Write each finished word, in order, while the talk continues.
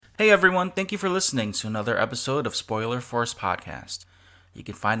Hey everyone, thank you for listening to another episode of Spoiler Force Podcast. You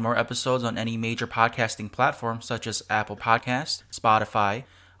can find more episodes on any major podcasting platform such as Apple Podcasts, Spotify,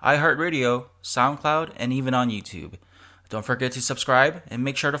 iHeartRadio, SoundCloud, and even on YouTube. Don't forget to subscribe and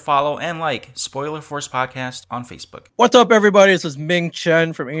make sure to follow and like Spoiler Force Podcast on Facebook. What's up, everybody? This is Ming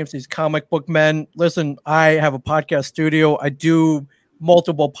Chen from AMC's Comic Book Men. Listen, I have a podcast studio. I do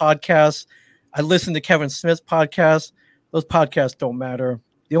multiple podcasts. I listen to Kevin Smith's podcast. Those podcasts don't matter.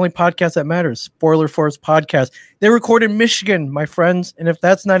 The only podcast that matters, Spoiler Force Podcast. They record in Michigan, my friends. And if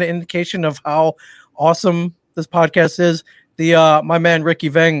that's not an indication of how awesome this podcast is, my man Ricky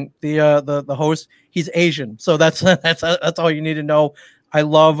Veng, the host, he's Asian. So that's all you need to know. I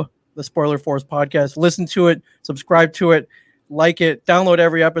love the Spoiler Force Podcast. Listen to it, subscribe to it, like it, download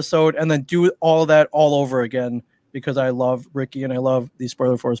every episode, and then do all that all over again because I love Ricky and I love the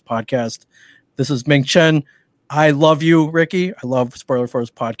Spoiler Force Podcast. This is Ming Chen. I love you, Ricky. I love Spoiler Force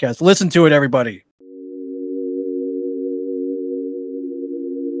Podcast. Listen to it, everybody.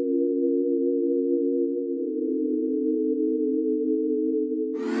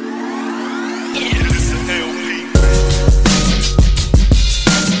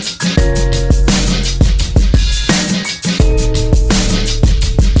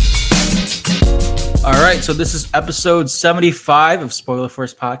 Alright, so this is episode 75 of Spoiler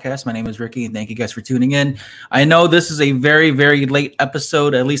Force Podcast. My name is Ricky, and thank you guys for tuning in. I know this is a very, very late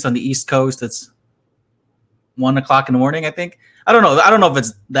episode, at least on the East Coast. It's 1 o'clock in the morning, I think. I don't know if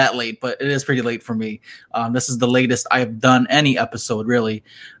it's that late, but it is pretty late for me. This is the latest I have done any episode, really.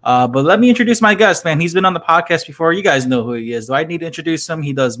 But let me introduce my guest, man. He's been on the podcast before. You guys know who he is. Do I need to introduce him?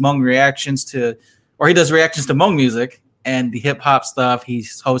 He does reactions to Hmong music and the hip hop stuff.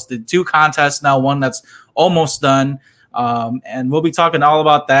 He's hosted 2 contests now, one that's almost done. And we'll be talking all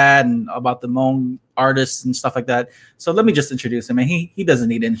about that and about the Hmong artists and stuff like that. So let me just introduce him. And he doesn't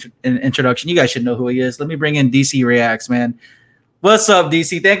need an introduction. You guys should know who he is. Let me bring in DC Reacts, man. What's up,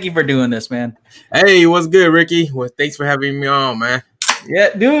 DC? Thank you for doing this, man. Hey, what's good, Ricky? Well, thanks for having me on, man.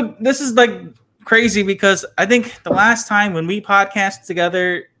 Yeah, dude, this is like crazy because I think the last time when we podcasted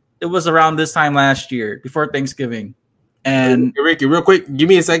together, it was around this time last year, before Thanksgiving. And hey, Ricky, real quick, give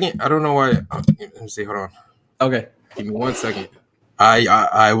me a second. I don't know why. Let me see. Hold on. Okay. Give me 1 second.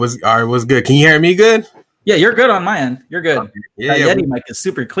 I was good. Can you hear me good? Yeah, you're good on my end. You're good. Okay. Yeah, Yeti mic is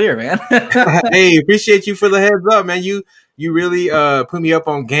super clear, man. Hey, appreciate you for the heads up, man. You really put me up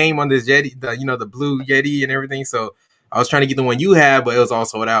on game on this Yeti, the blue Yeti and everything. So I was trying to get the one you had, but it was all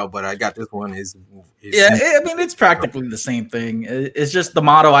sold out. But I got this one. It's practically the same thing. It's just the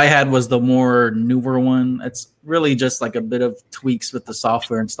model I had was the more newer one. It's really just like a bit of tweaks with the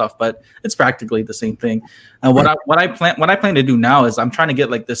software and stuff, but it's practically the same thing. And what I plan to do now is I'm trying to get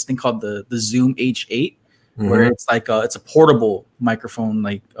like this thing called the Zoom H8, where it's like it's a portable microphone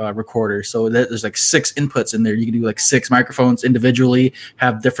recorder. So there's like 6 inputs in there. You can do like 6 microphones individually,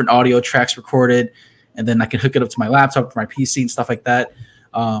 have different audio tracks recorded, and then I can hook it up to my laptop, my PC, and stuff like that.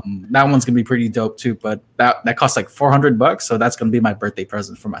 That one's gonna be pretty dope too, but that costs like $400, so that's gonna be my birthday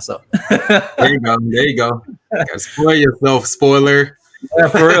present for myself. There you go. Spoil yourself, spoiler. Yeah,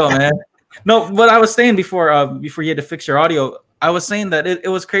 for real, man. No, what I was saying before you had to fix your audio, I was saying that it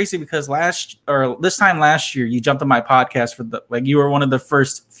was crazy because this time last year you jumped on my podcast you were one of the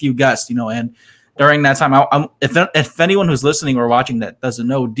first few guests, and during that time, if anyone who's listening or watching that doesn't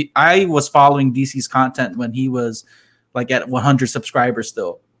know, I was following DC's content when he was like at 100 subscribers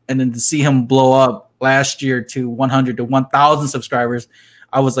still. And then to see him blow up last year to 100 to 1,000 subscribers,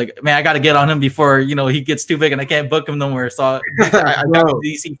 I was like, man, I got to get on him before, he gets too big and I can't book him no more. So I got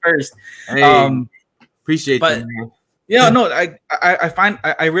DC first. Hey, appreciate that. Yeah, no,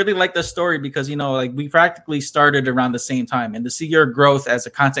 I really like this story because, we practically started around the same time, and to see your growth as a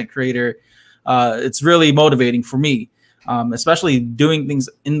content creator, it's really motivating for me, especially doing things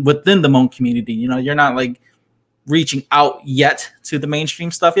within the Hmong community. You're not like reaching out yet to the mainstream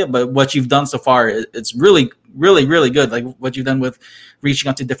stuff yet, but what you've done so far, it's really, really, really good. Like what you've done with reaching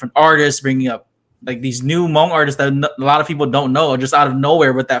out to different artists, bringing up like these new Hmong artists that a lot of people don't know, just out of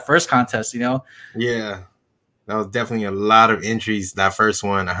nowhere with that first contest, Yeah, that was definitely a lot of entries. That first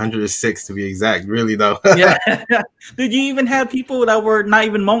one, 106 to be exact. Really though. Yeah. Did you even have people that were not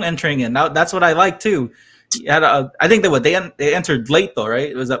even Hmong entering in? That's what I like too. I think they entered late though,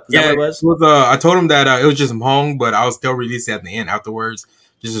 right? Was that what it was? I told them that it was just Hmong, but I was still releasing at the end afterwards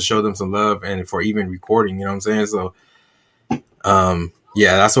just to show them some love and for even recording. You know what I'm saying? So,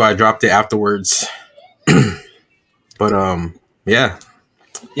 that's why I dropped it afterwards. But yeah,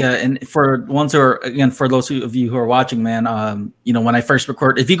 Yeah, and for ones who are, again, for those of you who are watching, man, when I first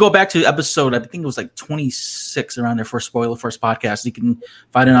record, if you go back to episode, I think it was like 26 around there for Spoiler Force podcast, you can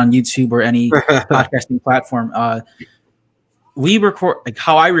find it on YouTube or any podcasting platform. We record, like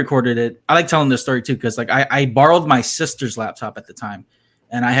how I recorded it. I like telling this story too, because like I borrowed my sister's laptop at the time,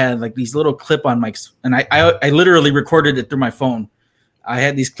 and I had like these little clip-on mics, and I literally recorded it through my phone. I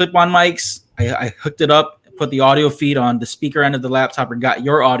had these clip-on mics. I hooked it up, put the audio feed on the speaker end of the laptop, and got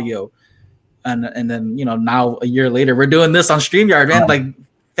your audio. And then now a year later, we're doing this on StreamYard, man, like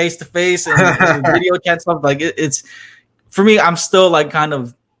face to face and video chat stuff. Like it's for me, I'm still like kind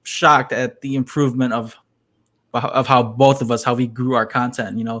of shocked at the improvement of how both of us, how we grew our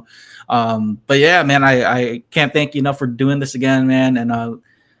content, but yeah, man, I can't thank you enough for doing this again, man. And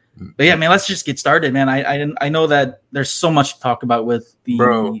but yeah, man, let's just get started, man. I know that there's so much to talk about with the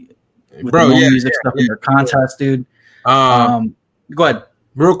music stuff in your contest, dude. Go ahead.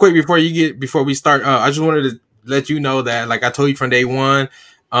 Real quick before we start, I just wanted to let you know that, like I told you from day one,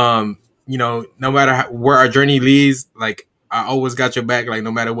 no matter where our journey leads, like I always got your back, like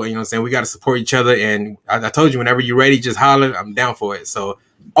no matter what, we got to support each other. And I told you, whenever you're ready, just holler. I'm down for it. So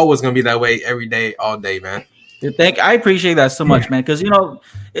always going to be that way every day, all day, man. Dude, I appreciate that so much, man. Cause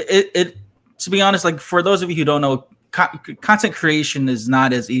it to be honest, like for those of you who don't know, content creation is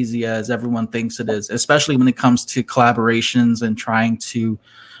not as easy as everyone thinks it is, especially when it comes to collaborations and trying to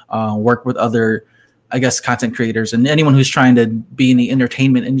work with other, I guess, content creators and anyone who's trying to be in the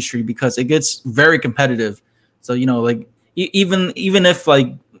entertainment industry, because it gets very competitive. So, like even if,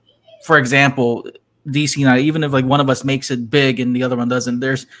 like, for example, DC and I, even if like one of us makes it big and the other one doesn't,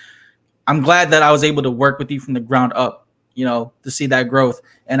 I'm glad that I was able to work with you from the ground up, to see that growth.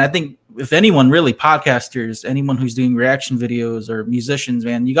 And I think if anyone, really, podcasters, anyone who's doing reaction videos or musicians,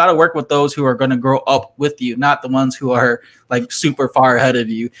 man, you got to work with those who are going to grow up with you, not the ones who are like super far ahead of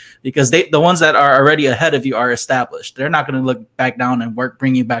you, because the ones that are already ahead of you are established. They're not going to look back down and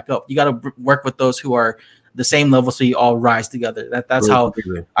bring you back up. You got to work with those who are the same level, so you all rise together. That's how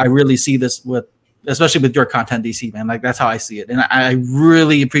I really see this especially with your content, DC, man. Like that's how I see it. And I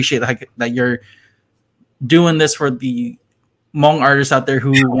really appreciate that you're doing this for the Hmong artists out there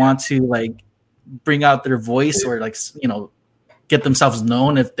who want to like bring out their voice or like, get themselves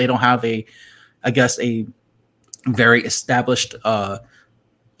known if they don't have a very established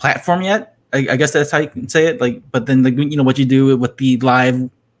platform yet. I guess that's how you can say it. Like, but then what you do with the live,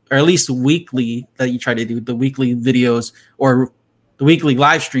 or at least weekly, that you try to do the weekly videos or the weekly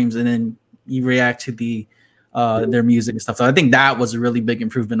live streams, and then you react to their music and stuff. So I think that was a really big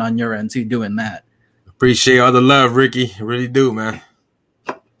improvement on your end too, doing that. Appreciate all the love, Ricky. I really do, man.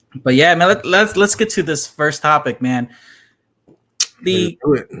 But yeah, man, let's get to this first topic, man.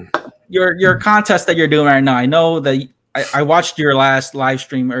 Your contest that you're doing right now. I know that I watched your last live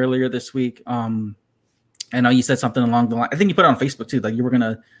stream earlier this week. I know you said something along the line. I think you put it on Facebook too. Like you were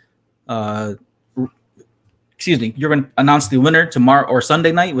gonna, you're gonna announce the winner tomorrow or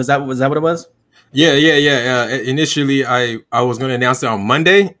Sunday night. Was that what it was? Yeah. Initially, I was going to announce it on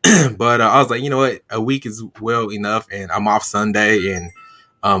Monday, but I was like, you know what, a week is well enough, and I'm off Sunday, and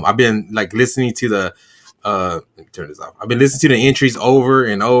I've been like listening to the let me turn this off. I've been listening to the entries over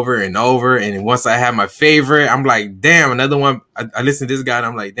and over and over, and once I have my favorite, I'm like, damn, another one. I listened to this guy, and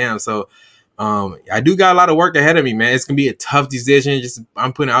I'm like, damn. So I do got a lot of work ahead of me, man. It's gonna be a tough decision.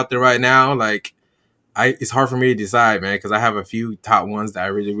 I'm putting it out there right now, like. It's hard for me to decide, man, because I have a few top ones that I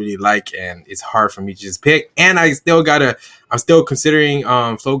really, really like, and it's hard for me to just pick. And I'm still considering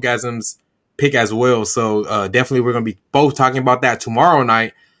Flowgasm's pick as well. So definitely we're going to be both talking about that tomorrow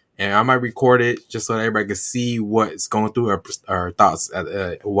night, and I might record it just so that everybody can see what's going through our thoughts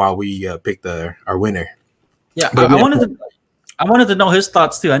while we pick our winner. Yeah, I wanted to know his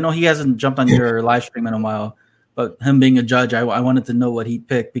thoughts too. I know he hasn't jumped on your live stream in a while. But him being a judge, I wanted to know what he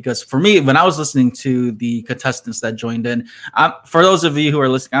picked, because for me, when I was listening to the contestants that joined in, for those of you who are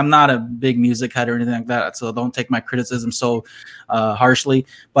listening, I'm not a big music head or anything like that, so don't take my criticism so harshly.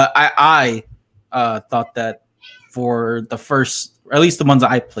 But I thought that for the first, or at least the ones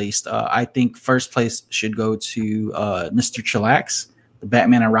that I placed, I think first place should go to Mr. Chillax, the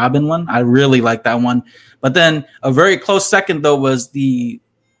Batman and Robin one. I really like that one. But then a very close second, though, was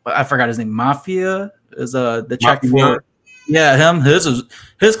I forgot his name, Mafia. Is the check for him.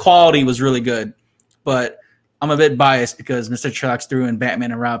 His quality was really good, but I'm a bit biased because Mr. Chillax threw in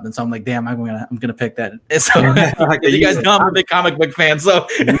Batman and Robin, so I'm like, damn, I'm gonna pick that. And so you guys know I'm a big comic book fan, so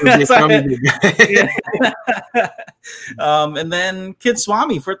and then Kid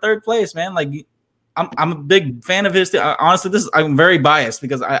Swami for third place, man. Like I'm a big fan of his. Honestly, I'm very biased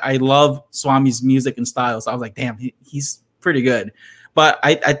because I love Swami's music and style, so I was like, damn, he's pretty good. but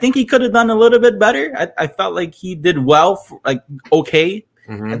I think he could have done a little bit better. I felt like he did well, okay.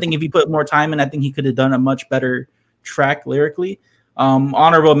 I think if he put more time in, I think he could have done a much better track lyrically.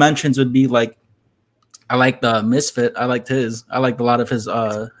 Honorable mentions would be like, I like the Misfit. I liked I liked a lot of his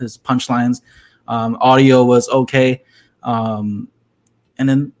punchlines. Audio was okay. And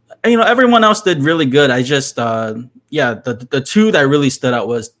then, everyone else did really good. I just, the two that really stood out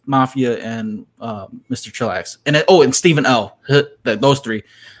was Mafia and Mr. Chillax. And Stephen L. Those three.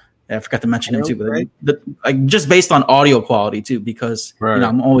 I forgot to mention him too, but just based on audio quality too, because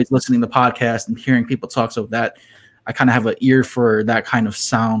I'm always listening to podcasts and hearing people talk. So that I kind of have an ear for that kind of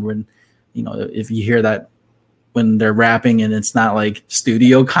sound when, if you hear that when they're rapping and it's not like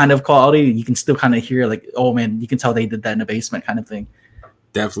studio kind of quality, you can still kind of hear like, oh man, you can tell they did that in the basement kind of thing.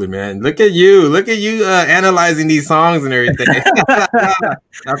 Definitely, man. Look at you analyzing these songs and everything.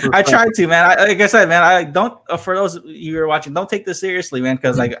 I try to, man. Like I said, man, I don't, for those of you who are watching, don't take this seriously, man,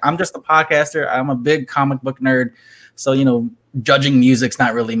 because like I'm just a podcaster. I'm a big comic book nerd. So, judging music's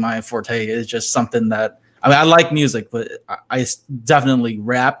not really my forte. It's just something that, I like music, but I definitely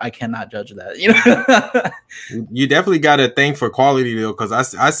rap. I cannot judge that. You definitely got a thing for quality though,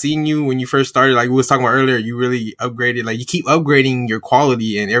 because I seen you when you first started. Like we was talking about earlier, you really upgraded. Like you keep upgrading your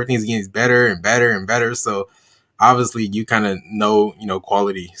quality, and everything's getting better and better and better. So obviously, you kind of know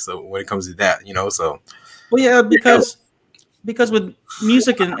quality. So when it comes to that, so well, yeah, because with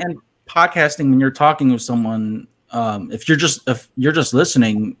music and podcasting, when you're talking with someone, if you're just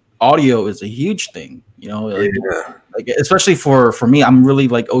listening, audio is a huge thing, like especially for me. I'm really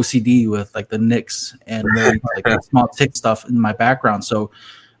like OCD with like the nicks and like the small tick stuff in my background. So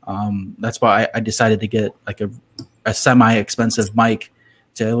that's why I decided to get like a semi-expensive mic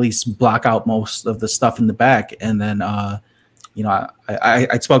to at least block out most of the stuff in the back. And then I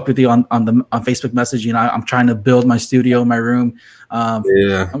spoke with you on Facebook message. I'm trying to build my studio in my room. I'm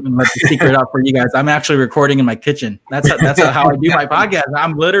gonna let the secret out for you guys. I'm actually recording in my kitchen. That's how I do my podcast.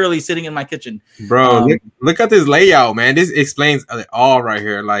 I'm literally sitting in my kitchen. Bro, look at this layout, man. This explains it all right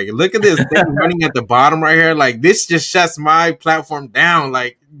here. Like, look at this thing running at the bottom right here. Like, this just shuts my platform down.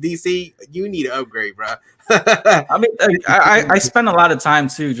 Like, DC, you need to upgrade, bro. I mean, I spend a lot of time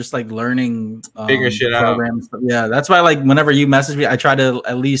too, just like learning figuring shit out. Yeah, that's why like whenever you message me, I try to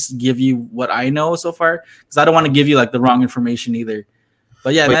at least give you what I know so far, because I don't want to give you like the wrong information either.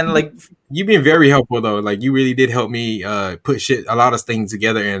 But yeah, man, like you've been very helpful though. Like you really did help me put a lot of things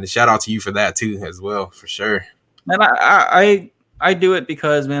together, and shout out to you for that too as well, for sure. And I do it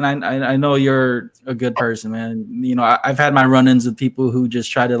because, man, I know you're a good person, man. I've had my run-ins with people who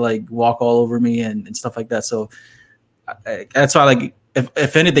just try to like walk all over me and stuff like that. So that's why, like,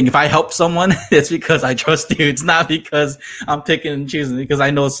 if anything, if I help someone, it's because I trust you. It's not because I'm picking and choosing, because I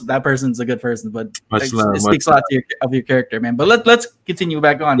know that person's a good person. But it speaks a lot of your character, man. But let's continue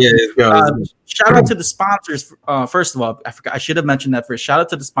back on. Yeah, shout out to the sponsors. First of all, I should have mentioned that first. Shout out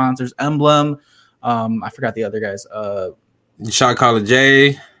to the sponsors, Emblem. I forgot the other guys. Shot Caller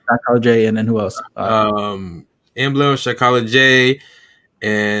J, and then who else? Emblem, Shot Caller J,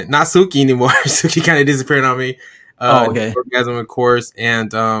 and not Suki anymore. Suki kind of disappeared on me. Okay. Orgasm, of course,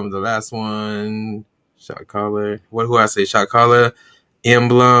 and the last one, Shot Caller. Who I say? Shot Caller,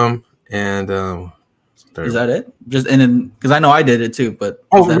 Emblem, and is that it? Just and then because I know I did it too, but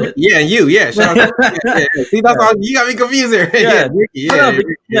is that it? Yeah, you, Shout out yeah. See, that's all. You got me confused there.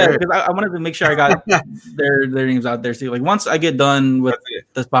 Because I wanted to make sure I got their names out there too. Like once I get done with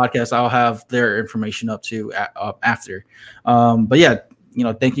this podcast, I'll have their information up too after. But yeah,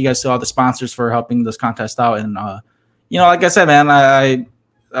 thank you guys to all the sponsors for helping this contest out. And like I said, man, I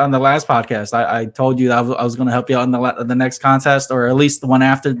on the last podcast, I told you that I was going to help you out in the next contest, or at least the one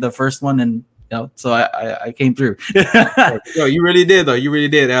after the first one, and so I came through. Yo, you really did, though. You really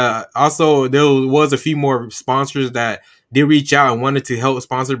did. Also, there was a few more sponsors that did reach out and wanted to help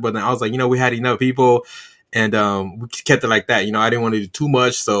sponsor, but then I was like, we had enough people, and we kept it like that. I didn't want to do too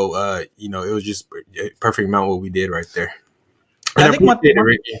much, so it was just a perfect amount what we did right there. And I appreciate it,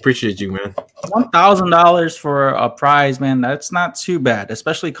 Ricky. Appreciate you, man. $1,000 for a prize, man. That's not too bad,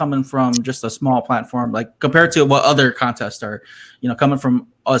 especially coming from just a small platform, like compared to what other contests are. Coming from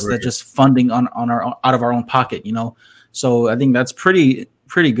us that just funding on our own, out of our own pocket. So I think that's pretty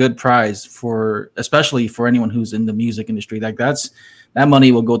good prize especially for anyone who's in the music industry. Like that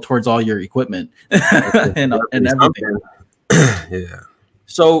money will go towards all your equipment and everything. Yeah.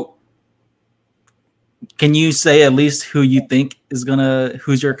 So, can you say at least who you think is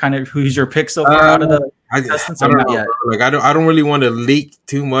who's your pick so far out of the contestants? I don't know. Like I don't really want to leak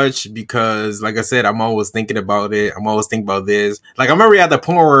too much because, like I said, I'm always thinking about it. I'm always thinking about this. Like I'm already at the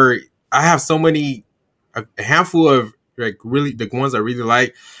point where I have a handful of like really the ones I really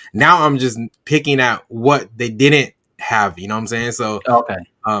like. Now I'm just picking at what they didn't have. You know what I'm saying? So Okay.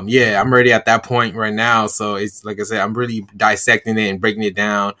 yeah, I'm already at that point right now. So it's like I said, I'm really dissecting it and breaking it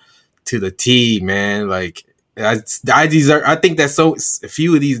down to the T, man. Like I think that a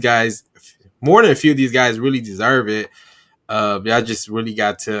few of these guys, more than a few of these guys, really deserve it. But I just really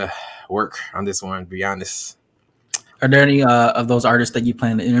got to work on this one, to be honest. Are there any of those artists that you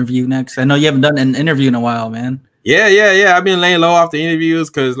plan to interview next? I know you haven't done an interview in a while, man. Yeah. I've been laying low off the interviews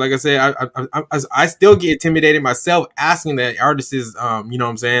because, like I said, I still get intimidated myself asking the artists. You know what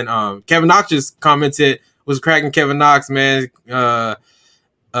I'm saying? Kevin Knox just commented, was cracking Kevin Knox, man. I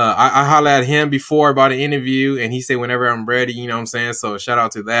hollered at him before about an interview, and he said whenever I'm ready. You know what I'm saying? So shout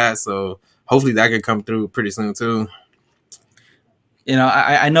out to that. So hopefully that could come through pretty soon too. You know,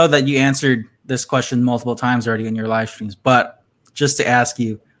 I know that you answered this question multiple times already in your live streams, but just to ask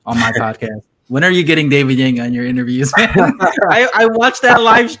you on my podcast, when are you getting David Yang on your interviews? I watched that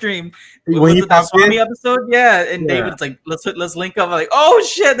live stream. When he that Swami episode, yeah, and David's like, let's link up. I'm like, oh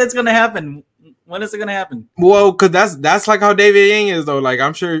shit, that's gonna happen. When is it gonna happen? Well, because that's like how David Yang is though. Like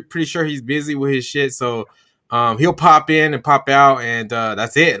I'm pretty sure he's busy with his shit, so he'll pop in and pop out, and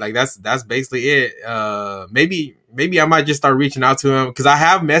that's it. Like that's basically it. Maybe I might just start reaching out to him because I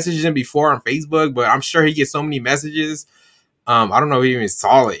have messaged him before on Facebook, but I'm sure he gets so many messages. I don't know if he even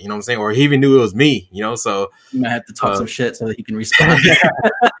saw it, you know what I'm saying, or he even knew it was me, you know. So you might have to talk some shit so that he can respond.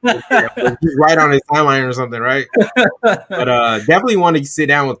 He's right on his timeline or something, right? But definitely want to sit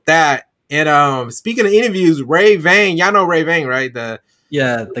down with that. And speaking of interviews, Ray Vang, y'all know Ray Vang, right? The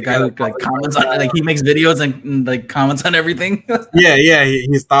guy who like comments on, like he makes videos and like comments on everything. yeah,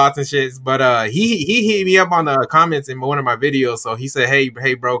 his thoughts and shit. But he hit me up on the comments in one of my videos. So he said,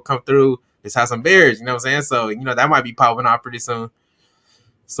 hey, bro, come through. Let's have some beers. You know what I'm saying? So that might be popping off pretty soon.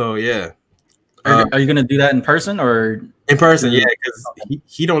 So yeah. Are you gonna do that in person or in person? Yeah, because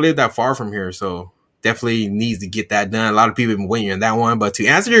he don't live that far from here, so definitely needs to get that done. A lot of people have been waiting on that one. But to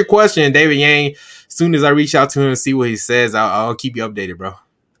answer your question, David Yang, as soon as I reach out to him and see what he says, I'll keep you updated, bro.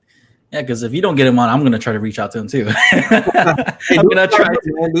 Yeah, because if you don't get him on, I'm gonna try to reach out to him too. I'm gonna try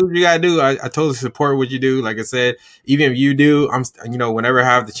to do what you gotta do. I totally support what you do. Like I said, even if you do, I'm whenever I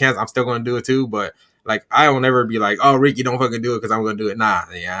have the chance, I'm still gonna do it too. But like I will never be like, oh, Ricky, don't fucking do it because I'm gonna do it. Nah,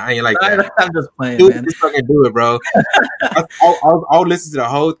 yeah, I ain't like that. I'm just playing, man. Just fucking do it, bro. I'll listen to the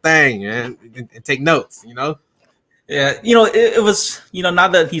whole thing, man, and take notes. Yeah, it was now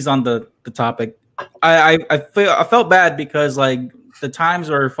that he's on the topic, I felt bad because like the times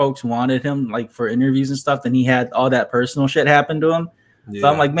where folks wanted him like for interviews and stuff, then he had all that personal shit happen to him. Yeah. So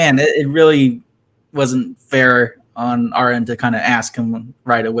I'm like, man, it really wasn't fair on our end to kind of ask him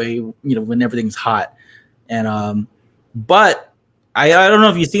right away, when everything's hot. And but I don't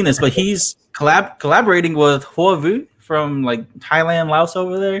know if you've seen this, but he's collaborating with Hoa Vu from like Thailand, Laos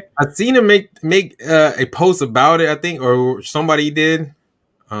over there. I've seen him make a post about it, I think, or somebody did.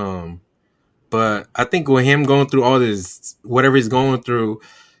 But I think with him going through all this, whatever he's going through,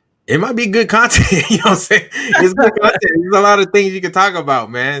 it might be good content. You know what I'm saying? It's good content. There's a lot of things you can talk about,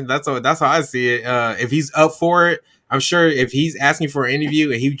 man. That's how I see it. If he's up for it, I'm sure if he's asking for an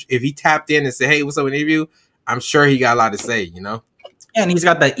interview and if he tapped in and said, hey, what's up with an interview, I'm sure he got a lot to say, Yeah, and he's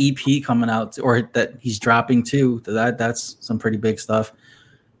got that EP coming out or that he's dropping too. That's some pretty big stuff.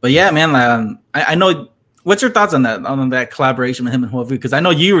 But yeah, man, I know. What's your thoughts on that collaboration with him and Hoa Vu? Because I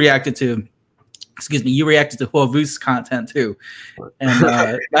know you reacted to Hoa Vu's content too, and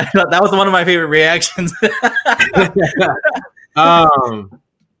that was one of my favorite reactions.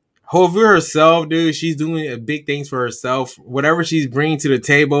 Hoa Vu herself, dude, she's doing big things for herself. Whatever she's bringing to the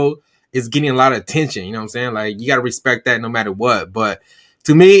table is getting a lot of attention. You know what I'm saying? Like you got to respect that no matter what. But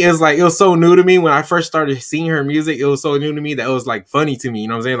to me, it was so new to me when I first started seeing her music. It was so new to me that it was like funny to me. You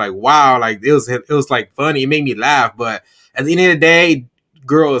know what I'm saying? Like wow, like it was like funny. It made me laugh. But at the end of the day,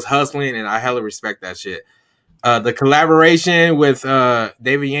 girl is hustling, and I hella respect that shit. The collaboration with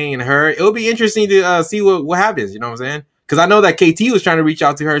David Yang and her, it'll be interesting to see what happens. You know what I'm saying? Because I know that KT was trying to reach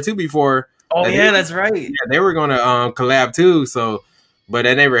out to her too before. Oh yeah, that's right. Yeah, they were gonna collab too. So, but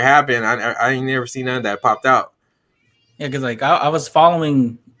that never happened. I ain't never seen none of that popped out. Yeah, because like I was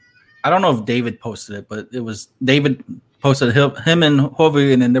following. I don't know if David posted it, but it was David posted him and Hoa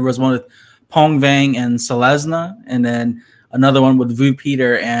Vu, and then there was one with Pong Vang and Selesna, and then another one with Vu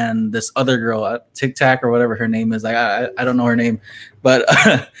Peter and this other girl, Tic Tac or whatever her name is. Like I don't know her name, but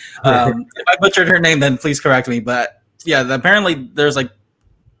if I butchered her name, then please correct me. But yeah, apparently there's like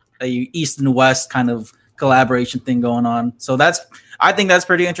a East and West kind of collaboration thing going on. So I think that's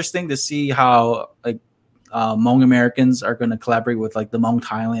pretty interesting to see how like Hmong Americans are going to collaborate with like the Hmong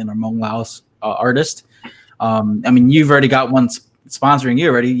Thailand or Hmong Laos artist. I mean, you've already got one sponsoring you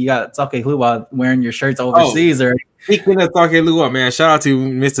already. You got Sake Lua wearing your shirts overseas already. Speaking of Sake Lua, man, shout out to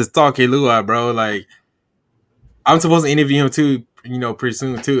Mr. Sake Lua, bro. Like, I'm supposed to interview him too, pretty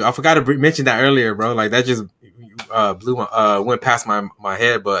soon too. I forgot to mention that earlier, bro. Like, that just went past my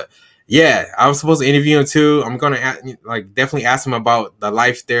head, but yeah, I was supposed to interview him too. I'm gonna definitely ask him about the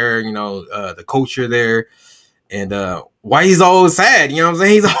life there, the culture there, and why he's always sad. You know what I'm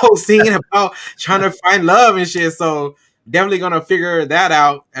saying? He's always singing about trying to find love and shit. So definitely gonna figure that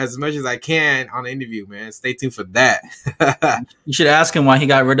out as much as I can on the interview, man. Stay tuned for that. You should ask him why he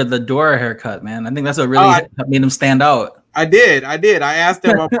got rid of the Dora haircut, man. I think that's what really made him stand out. I did. I asked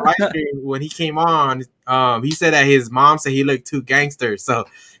him on my live stream when he came on. He said that his mom said he looked too gangster, so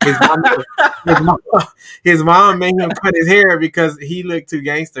his mom made him cut his hair because he looked too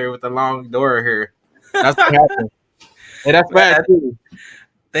gangster with the long Dora hair. That's what happened. And that's bad too.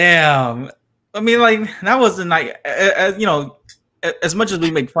 Damn. I mean, like, that wasn't like, as much as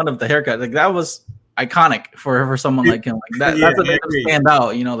we make fun of the haircut, like, that was iconic for someone like him. Like that, that's what made him stand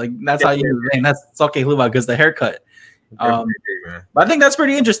out. Like, that's how you name that's Sake Lua, because the haircut. But I think that's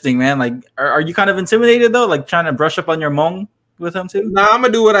pretty interesting, man. Like, are you kind of intimidated though? Like, trying to brush up on your Hmong with him too? No, I'm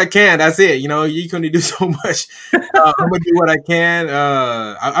gonna do what I can. That's it. You can only do so much. I'm gonna do what I can.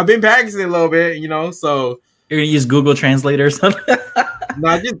 I've been practicing a little bit, so you're gonna use Google Translator or something.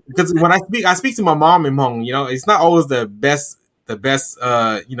 No, just because when I speak to my mom in Hmong, it's not always the best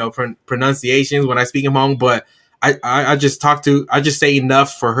pronunciations when I speak in Hmong, but I just say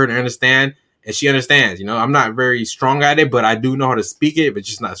enough for her to understand, and she understands. I'm not very strong at it, but I do know how to speak it, but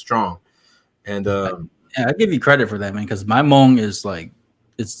just not strong. And yeah, I give you credit for that, man, because my Hmong is like,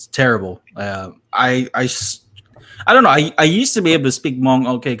 it's terrible. I don't know. I used to be able to speak Hmong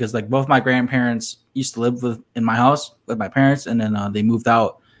okay, because like both my grandparents used to live in my house with my parents, and then they moved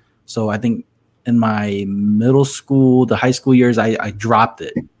out. So I think in my middle school, the high school years, I dropped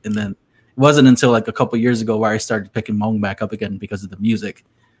it, and then it wasn't until like a couple years ago where I started picking Hmong back up again because of the music.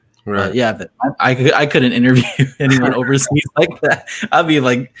 Right. Yeah, I couldn't interview anyone overseas like that.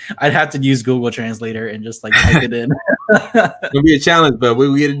 I'd have to use Google Translator and just like type it in. It'll be a challenge, but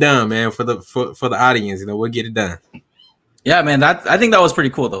we'll get it done, man. For the audience, we'll get it done. Yeah, man. I think that was pretty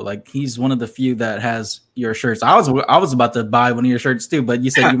cool though. Like, he's one of the few that has your shirts. I was about to buy one of your shirts too, but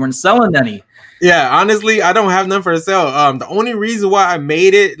you said you weren't selling any. Yeah, honestly, I don't have none for sale. The only reason why I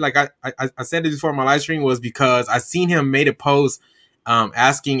made it, like I said it before in my live stream, was because I seen him made a post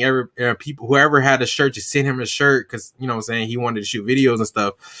asking people, whoever had a shirt, to send him a shirt, because what I'm saying, he wanted to shoot videos and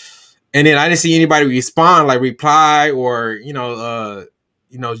stuff. And then I didn't see anybody respond, like reply or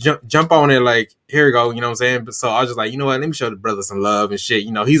jump on it, like, here we go, what I'm saying? But so I was just like, let me show the brother some love and shit.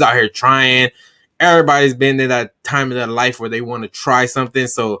 He's out here trying. Everybody's been in that time of their life where they want to try something.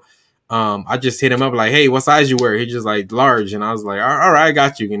 So I just hit him up like, hey, what size you wear? He just like large, and I was like, all right, I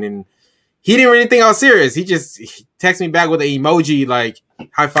got you. And then he didn't really think I was serious. He just texted me back with an emoji like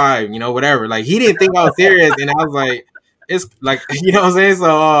high five, whatever. Like, he didn't think I was serious, and I was like, it's like, what I'm saying?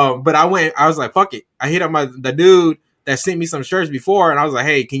 So but I was like, fuck it. I hit up the dude that sent me some shirts before, and I was like,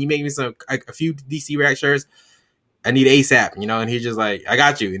 hey, can you make me a few DC Rack shirts? I need ASAP, and he's just like, I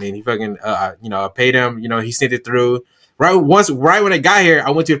got you. And then he fucking I paid him, he sent it through. Right when I got here,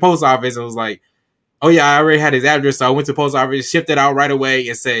 I went to the post office and was like, oh yeah, I already had his address, so I went to the post office, shipped it out right away,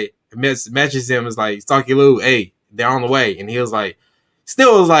 and messages him, was like, Sake Lou, hey, they're on the way. And he was like,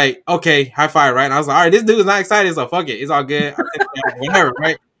 okay, high five, right? And I was like, all right, this dude is not excited, so fuck it, it's all good, whatever,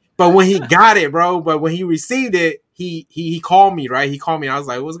 right? But when he got it, bro, when he received it, he called me, right? He called me, and I was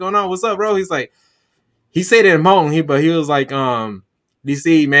like, what's going on? What's up, bro? He's like, he said it in Hmong, but he was like,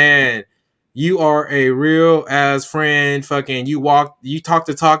 DC, man, you are a real ass friend. Fucking, you talk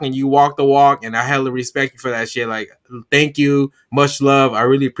the talk and you walk the walk, and I hella respect you for that shit. Like, thank you, much love. I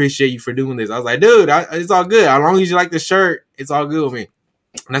really appreciate you for doing this. I was like, dude, it's all good. As long as you like the shirt, it's all good with me.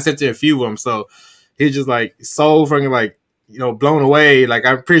 And I said to a few of them, so he's just like so fucking like, blown away. Like,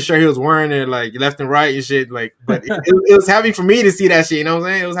 I'm pretty sure he was wearing it like left and right and shit. Like, but it was happy for me to see that shit. You know what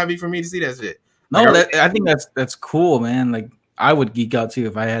I'm saying? It was happy for me to see that shit. No, I think that's cool, man. Like, I would geek out too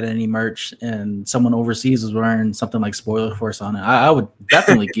if I had any merch and someone overseas was wearing something like Spoiler Force on it. I would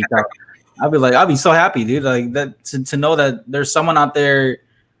definitely geek out. I'd be so happy, dude. Like, that to know that there's someone out there.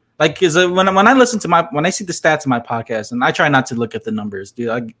 Like, cause when I listen to when I see the stats of my podcast, and I try not to look at the numbers,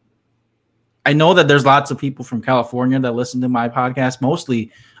 dude. I know that there's lots of people from California that listen to my podcast.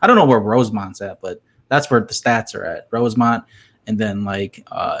 Mostly, I don't know where Rosemont's at, but that's where the stats are at. Rosemont, and then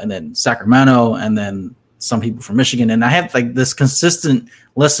and then Sacramento, and then some people from Michigan, and I have like this consistent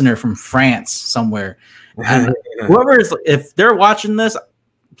listener from France somewhere. And if they're watching this,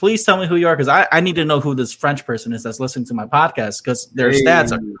 please tell me who you are, because I need to know who this French person is that's listening to my podcast, because their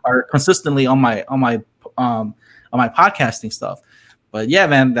stats are consistently on my podcasting stuff. But yeah,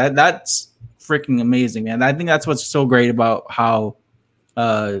 man, that's freaking amazing, man. I think that's what's so great about how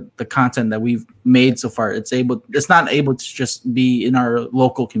the content that we've made so far, it's not able to just be in our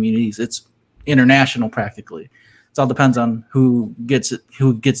local communities. It's international practically. It all depends on who gets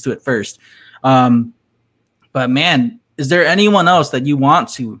to it first. But man, is there anyone else that you want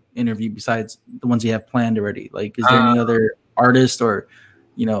to interview besides the ones you have planned already? Like, is there any other artist or,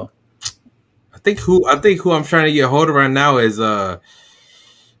 you know? I think who I'm trying to get a hold of right now is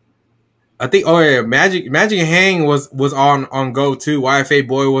Magic Hang was on go too. YFA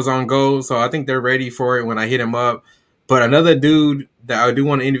Boy was on go, so I think they're ready for it when I hit him up. But another dude that I do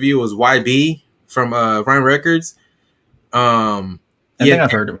want to interview was YB from Rhyme Records. I think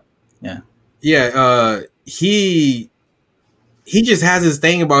I've heard him. Yeah. He just has this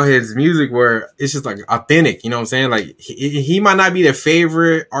thing about his music where it's just like authentic. You know what I'm saying? Like he might not be the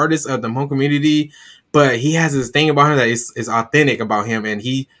favorite artist of the Hmong community, but he has this thing about him that is authentic about him, and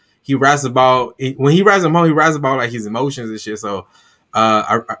he raps about when he raps Hmong, he raps about like his emotions and shit. So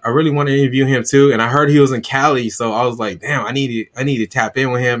I really want to interview him too, and I heard he was in Cali, so I was like, damn, I need to tap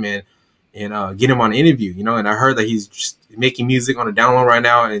in with him and get him on an interview, you know. And I heard that he's just making music on the download right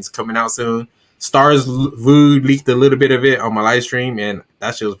now, and it's coming out soon. Stars Vu leaked a little bit of it on my live stream, and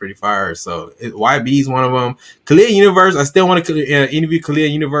that shit was pretty fire. So YB's one of them. Kalia Universe, I still want to interview Kalia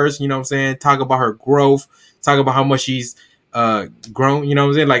Universe. You know what I'm saying? Talk about her growth. Talk about how much she's grown. You know what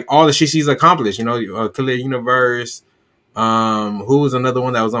I'm saying? Like all the shit she's accomplished. You know, Kalia Universe. Who was another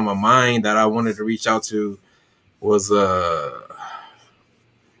one that was on my mind that I wanted to reach out to was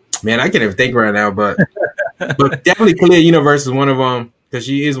man, I can't even think right now, but definitely Kalia Universe is one of them. Because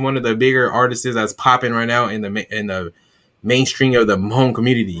she is one of the bigger artists that's popping right now in the mainstream of the Hmong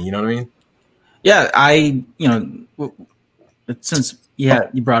community. You know what I mean? Yeah, since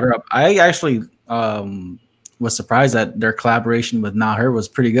you brought her up, I actually was surprised that their collaboration with Naher was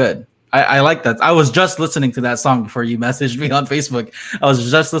pretty good. I like that. I was just listening to that song before you messaged me on Facebook. I was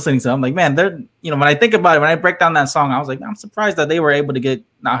just listening to it. I'm like, man, they're, when I think about it, when I break down that song, I was like, I'm surprised that they were able to get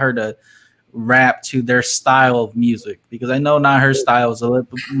Naher to rap to their style of music, because I know Naher's style is a little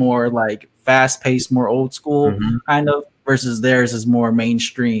bit more like fast paced, more old school kind of, versus theirs is more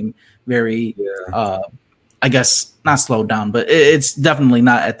mainstream, very I guess not slowed down, but it's definitely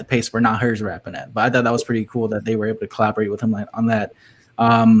not at the pace where Naher's rapping at. But I thought that was pretty cool that they were able to collaborate with him on that.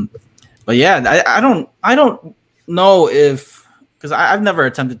 But yeah, I don't know if, because I've never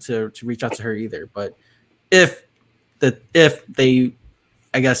attempted to reach out to her either, but if they,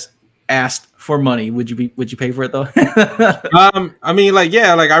 I guess, asked for money, would you pay for it though? I mean, like,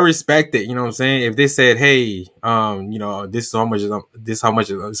 yeah, like I respect it. You know what I'm saying? If they said, hey, this is how much it's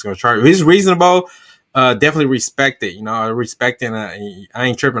going to charge. If it's reasonable, definitely respect it. You know, I respect it. And I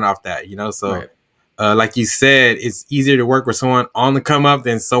ain't tripping off that. You know, so right. Like you said, it's easier to work with someone on the come up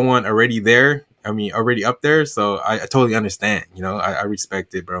than someone already there. I mean, already up there. So I totally understand. You know, I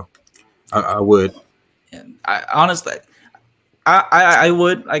respect it, bro. I would. And honestly, I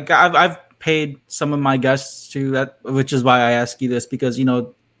would, like, I've paid some of my guests to that, which is why I ask you this, because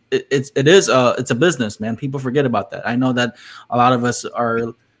it's a business, man. People forget about that. I know that a lot of us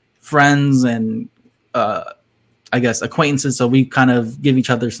are friends and I guess acquaintances, so we kind of give each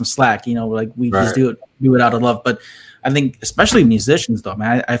other some slack. Like we just do it out of love. But I think especially musicians, though,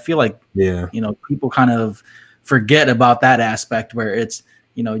 man, I feel like people kind of forget about that aspect where it's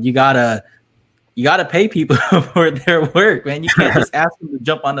you gotta pay people for their work, man. You can't just ask them to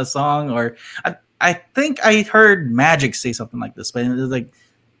jump on a song. Or I think I heard Magic say something like this, but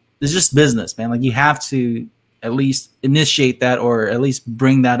it's just business, man. Like you have to at least initiate that, or at least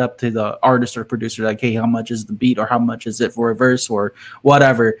bring that up to the artist or producer. Like, hey, how much is the beat, or how much is it for a verse, or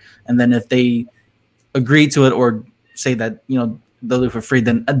whatever. And then if they agree to it or say that they'll do it for free,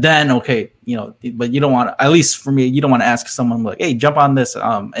 then okay, but you don't want to, at least for me, you don't want to ask someone like, hey, jump on this,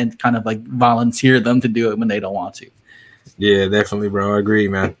 and kind of like volunteer them to do it when they don't want to. Yeah, definitely, bro. I agree,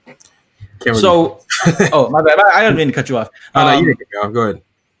 man. So, oh, my bad. I didn't mean to cut you off. No, you didn't go ahead.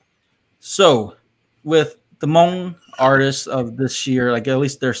 So, with the Hmong artists of this year, like at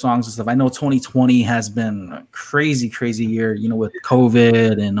least their songs and stuff, I know 2020 has been a crazy, crazy year, with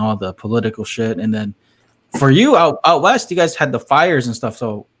COVID and all the political shit. And then for you out west, you guys had the fires and stuff.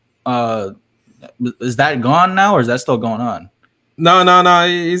 So is that gone now, or is that still going on? No,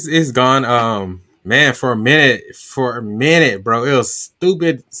 it's gone. Man, for a minute, bro, it was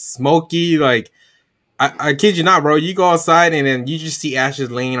stupid, smoky. Like I kid you not, bro. You go outside and then you just see ashes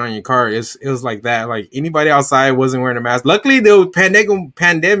laying on your car. It was like that. Like anybody outside wasn't wearing a mask. Luckily, the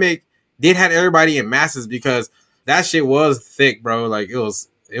pandemic did have everybody in masks because that shit was thick, bro. Like it was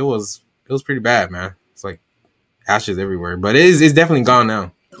pretty bad, man. It's like ashes everywhere, but it's definitely gone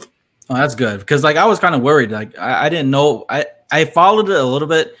now. Oh, that's good because like I was kind of worried. Like I didn't know. I followed it a little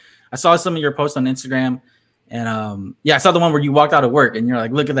bit. I saw some of your posts on Instagram. And I saw the one where you walked out of work and you're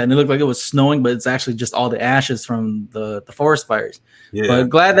like, look at that. And it looked like it was snowing, but it's actually just all the ashes from the forest fires. Yeah. But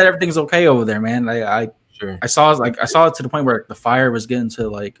glad that everything's okay over there, man. I saw it to the point where the fire was getting to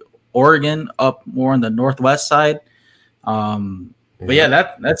like Oregon up more on the northwest side. But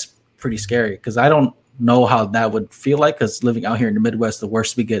that's pretty scary because I don't know how that would feel like because living out here in the Midwest, the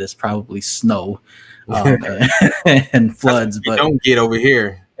worst we get is probably snow and floods. But don't get over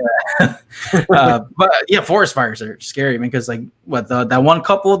here. But yeah, forest fires are scary, man. Because like that one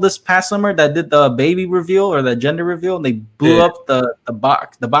couple this past summer that did the baby reveal or the gender reveal, and they blew up the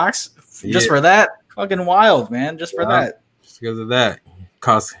box just for that. Fucking wild, man. Just for that. Just because of that,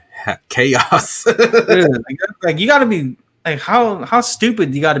 cause chaos. Dude, like you got to be like how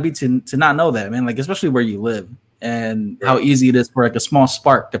stupid you got to be to not know that, man. Like especially where you live and how easy it is for like a small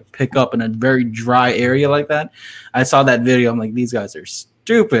spark to pick up in a very dry area like that. I saw that video. I'm like, these guys are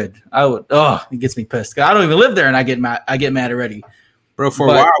stupid. It gets me pissed. I don't even live there and I get mad already. Bro, for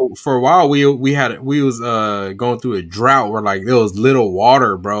a while we was going through a drought where like there was little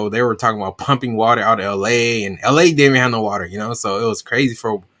water, bro. They were talking about pumping water out of LA and LA didn't even have no water, you know? So it was crazy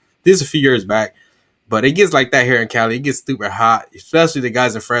for this a few years back. But it gets like that here in Cali. It gets stupid hot, especially the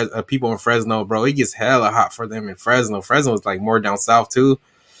guys in people in Fresno, bro. It gets hella hot for them in Fresno. Fresno is like more down south too.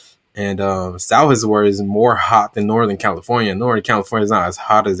 And south is where it's more hot than Northern California. Northern California is not as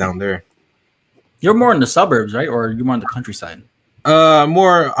hot as down there. You're more in the suburbs, right? Or you're more in the countryside? I'm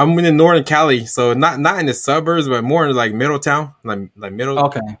in Northern Cali, so not in the suburbs, but more in like Middletown, like middle.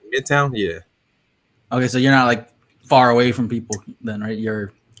 Okay. Midtown, yeah. Okay, so you're not like far away from people then, right?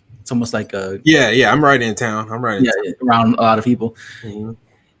 It's almost like a I'm right in town. Around a lot of people. Mm-hmm.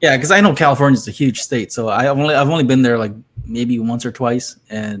 Yeah, because I know California's a huge state, so I've only been there like maybe once or twice,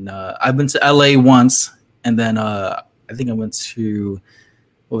 and I've been to LA once, and then I think I went to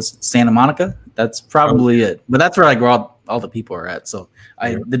Santa Monica. That's probably it, but that's where like where all the people are at. So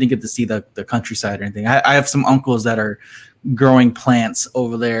I didn't get to see the countryside or anything. I have some uncles that are growing plants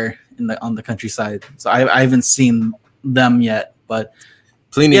over there on the countryside, so I haven't seen them yet, but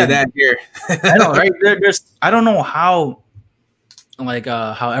plenty of that here. I know, right? There's I don't know how. Like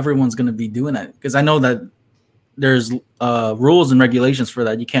how everyone's going to be doing that because I know that there's rules and regulations for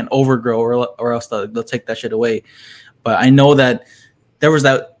that. You can't overgrow or else they'll take that shit away. But I know that there was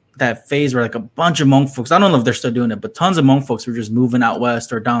that phase where like a bunch of Hmong folks, I don't know if they're still doing it, but tons of Hmong folks were just moving out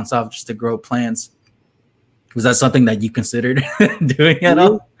west or down south just to grow plants. Was that something that you considered doing at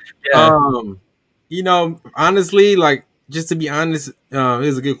all? Yeah. Honestly, like just to be honest,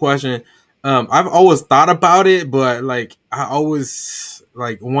 is a good question. I've always thought about it, but like I always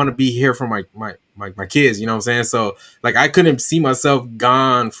like want to be here for my kids, you know what I'm saying? So like I couldn't see myself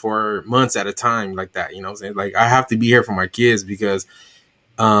gone for months at a time like that, you know what I'm saying? Like I have to be here for my kids because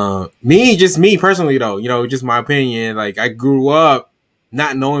me personally though, just my opinion, like I grew up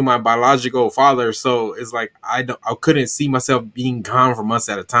not knowing my biological father, so it's like I couldn't see myself being gone for months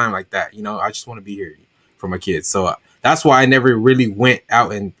at a time like that, I just want to be here for my kids. So that's why I never really went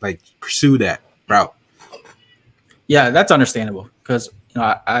out and like pursue that route. Yeah, that's understandable because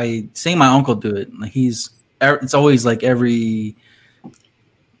I seeing my uncle do it. Like it's always like every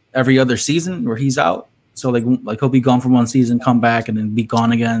other season where he's out. So like he'll be gone for one season, come back, and then be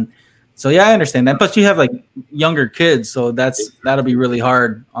gone again. So yeah, I understand that. But you have like younger kids, so that'll be really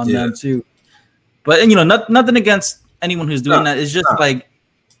hard on them too. But nothing against anyone who's doing that. It's just like.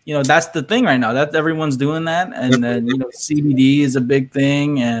 That's the thing right now. That everyone's doing that, and then CBD is a big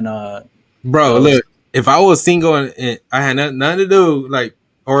thing. And bro, look, if I was single and I had nothing to do, like,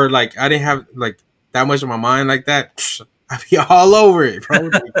 or like I didn't have like that much on my mind like that, I'd be all over it, bro.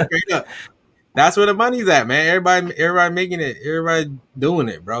 Straight up. That's where the money's at, man. Everybody making it, everybody doing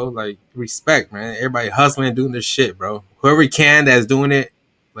it, bro. Like respect, man. Everybody hustling and doing this shit, bro. Whoever can that's doing it,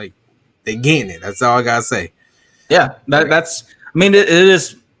 like they getting it. That's all I gotta say. Yeah, that's. I mean, it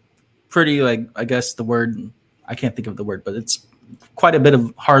is. Pretty like I guess the word I can't think of the word, but it's quite a bit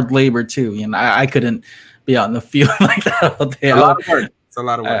of hard labor too. I couldn't be out in the field like that all day. It's a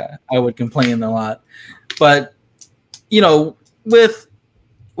lot of work. I would complain a lot, but with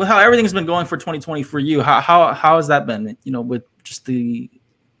how everything's been going for 2020 for you, how has that been? With just the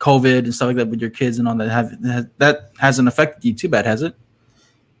COVID and stuff like that with your kids and all that, that hasn't affected you too bad, has it?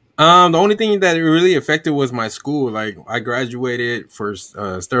 The only thing that it really affected was my school. Like I graduated for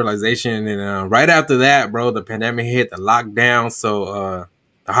sterilization, and right after that, bro, the pandemic hit, the lockdown. So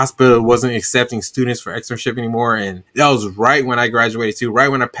the hospital wasn't accepting students for externship anymore, and that was right when I graduated too. Right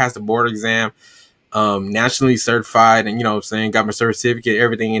when I passed the board exam, nationally certified, and what I'm saying, got my certificate,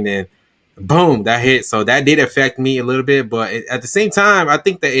 everything, and then boom, that hit. So that did affect me a little bit, but at the same time, I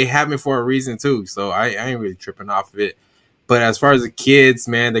think that it happened for a reason too. So I ain't really tripping off of it. But as far as the kids,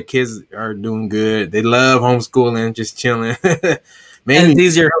 man, the kids are doing good. They love homeschooling, just chilling. And it's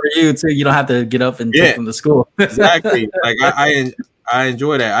easier for you too. You don't have to get up and take them to school. Exactly. Like I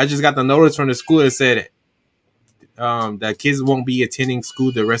enjoy that. I just got the notice from the school that said that kids won't be attending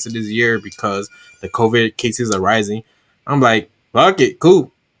school the rest of this year because the COVID cases are rising. I'm like, fuck it,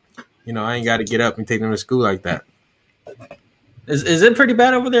 cool. I ain't got to get up and take them to school like that. Is it pretty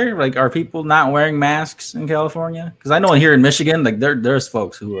bad over there? Like, are people not wearing masks in California? Because I know here in Michigan, like there's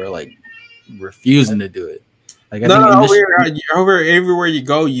folks who are like refusing to do it. Like, over everywhere you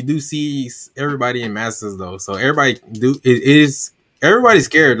go, you do see everybody in masks though. So everybody's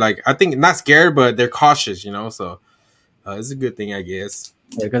scared. Like I think not scared, but they're cautious. So it's a good thing, I guess.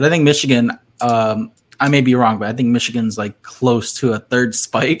 Yeah, because I think Michigan. I may be wrong, but I think Michigan's like close to a third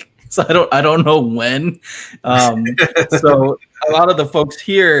spike. So I don't know when. So a lot of the folks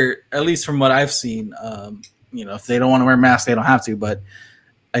here, at least from what I've seen, if they don't want to wear masks, they don't have to. But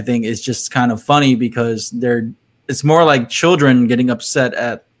I think it's just kind of funny because it's more like children getting upset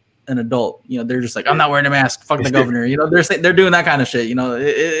at an adult. They're just like, I'm not wearing a mask. Fuck the governor. They're doing that kind of shit.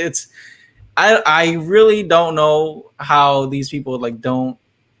 I really don't know how these people like don't,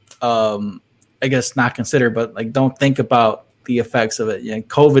 I guess not consider, but like don't think about the effects of it.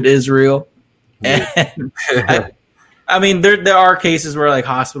 COVID is real, and I mean there are cases where like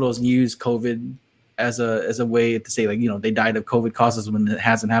hospitals use COVID as a way to say like they died of COVID causes when it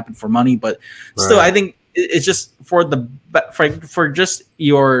hasn't happened for money, but still I think it's just for just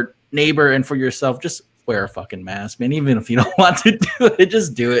your neighbor and for yourself, just wear a fucking mask, man. Even if you don't want to do it,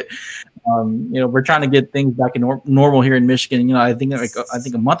 just do it. We're trying to get things back in normal here in Michigan. I think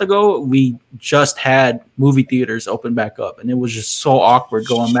a month ago we just had movie theaters open back up, and it was just so awkward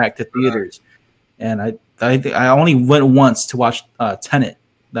going back to theaters. And I think I only went once to watch Tenet,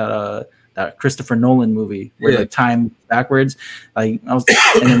 that Christopher Nolan movie where like time backwards. Like I was,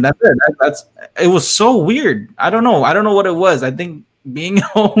 and then that's it. It was so weird. I don't know what it was. I think being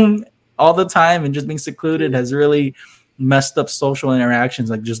home all the time and just being secluded has really messed up social interactions,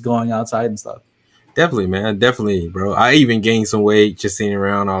 like just going outside and stuff. Definitely, man. Definitely, bro. I even gained some weight just sitting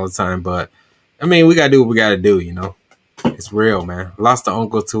around all the time. But I mean, we gotta do what we gotta do, It's real, man. Lost an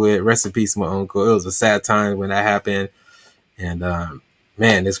uncle to it. Rest in peace, my uncle. It was a sad time when that happened. And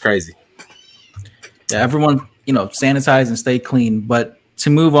man, it's crazy. Yeah, everyone, sanitize and stay clean. But to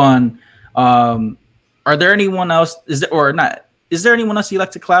move on, are there anyone else? Is there anyone else you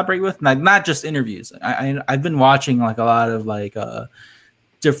like to collaborate with? Not just interviews. I've been watching like a lot of like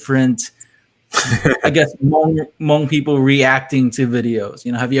different, I guess, Hmong people reacting to videos.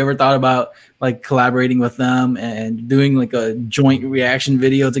 Have you ever thought about like collaborating with them and doing like a joint reaction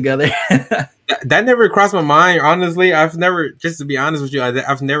video together? That never crossed my mind. Honestly, just to be honest with you,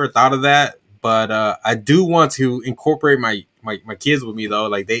 I've never thought of that. But I do want to incorporate my kids with me though.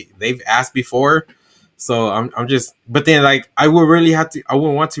 Like they've asked before. So I'm just, but then like I would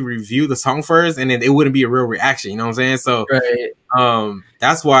want to review the song first, and then it wouldn't be a real reaction. You know what I'm saying? So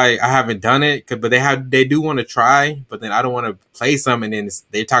that's why I haven't done it. But they do want to try, but then I don't want to play some, and then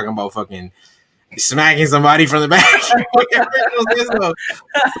they're talking about fucking smacking somebody from the back.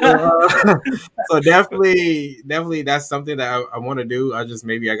 So definitely that's something that I want to do. I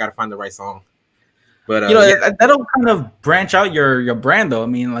got to find the right song. But that'll kind of branch out your brand though. I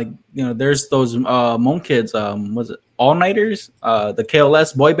mean, like there's those Hmong kids. Was it All Nighters? The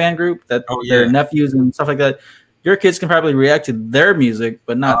KLS boy band group that their nephews and stuff like that. Your kids can probably react to their music,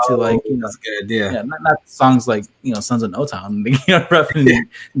 but not to like that's a good idea. Yeah, not songs like Sons of No Town, referencing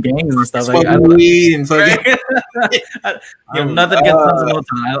gangs and stuff like that. Nothing against Sons of No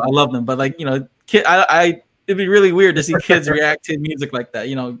Town. I love them, but like it'd be really weird to see kids react to music like that.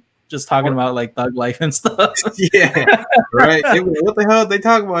 Just talking about like thug life and stuff. Yeah, right. What the hell are they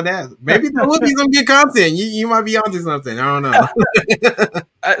talking about that? Maybe that would be some good content. You might be onto something. I don't know.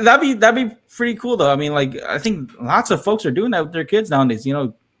 That'd be pretty cool though. I mean, like I think lots of folks are doing that with their kids nowadays.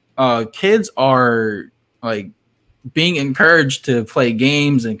 Kids are like being encouraged to play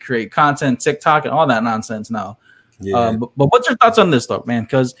games and create content, TikTok, and all that nonsense now. Yeah. But what's your thoughts on this though, man?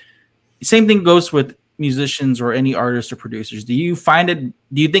 Because same thing goes with musicians or any artists or producers. Do you think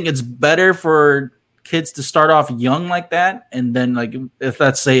it's better for kids to start off young like that, and then like if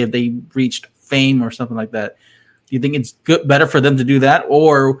let's say if they reached fame or something like that, do you think it's better for them to do that,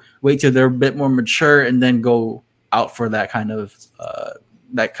 or wait till they're a bit more mature and then go out for that kind of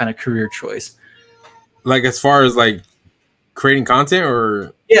career choice? Like as far as like creating content,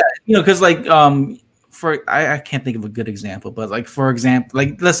 or yeah, because like for I can't think of a good example, but like for example,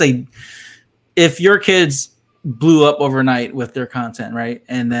 like let's say if your kids blew up overnight with their content, right,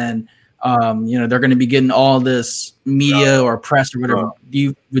 and then they're going to be getting all this media or press or whatever.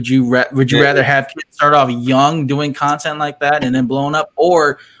 Would you rather have kids start off young doing content like that and then blowing up,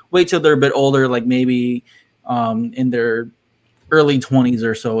 or wait till they're a bit older, like maybe in their early 20s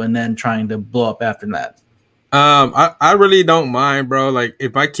or so, and then trying to blow up after that? I really don't mind, bro. Like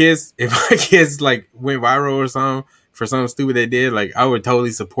if my kids like went viral or something for something stupid they did, like I would totally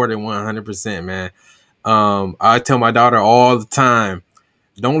support it 100%, man. I tell my daughter all the time,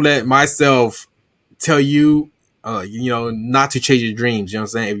 don't let myself tell you, not to chase your dreams. You know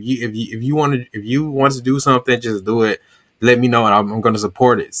what I'm saying? If you want to do something, just do it. Let me know, and I'm going to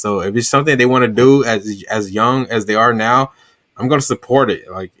support it. So if it's something they want to do as young as they are now, I'm going to support it.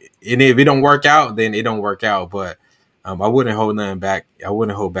 Like, and if it don't work out, then it don't work out. But I wouldn't hold nothing back. I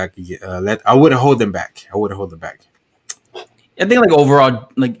wouldn't hold back. I wouldn't hold them back. I wouldn't hold them back. I think like overall,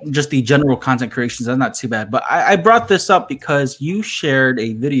 like just the general content creations, that's not too bad. But I brought this up because you shared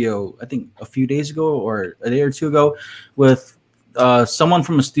a video, I think a few days ago or a day or two ago, with someone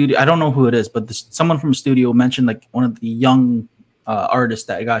from a studio. I don't know who it is, but someone from a studio mentioned like one of the young artists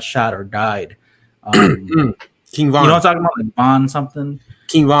that got shot or died. King Von. You know what I'm talking about? Like Von something.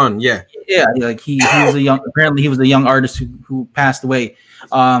 King Von, yeah. Yeah, like he was apparently he was a young artist who passed away.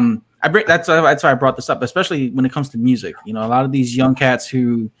 That's why I brought this up, especially when it comes to music. A lot of these young cats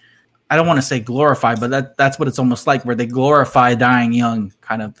who, I don't want to say glorify, but that's what it's almost like, where they glorify dying young,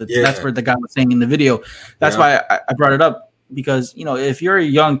 kind of. That's what the guy was saying in the video. That's why I brought it up, because if you're a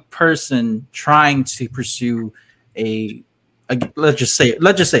young person trying to pursue a let's just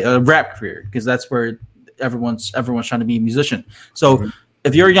say a rap career, because that's where everyone's trying to be a musician. So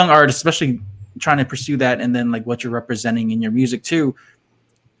if you're a young artist, especially trying to pursue that, and then like what you're representing in your music too,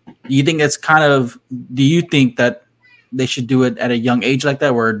 do you think that they should do it at a young age like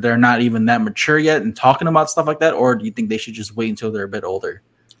that, where they're not even that mature yet and talking about stuff like that? Or do you think they should just wait until they're a bit older?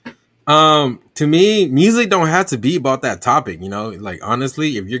 To me, music don't have to be about that topic. Like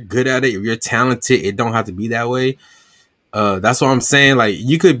honestly, if you're good at it, if you're talented, it don't have to be that way. That's what I'm saying. Like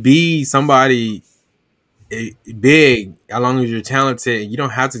you could be somebody big as long as you're talented, and you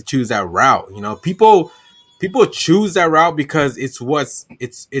don't have to choose that route. People choose that route because it's what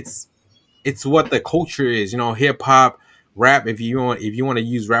the culture is. Hip hop, rap. If you want to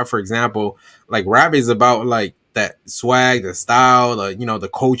use rap for example, like rap is about like that swag, the style, the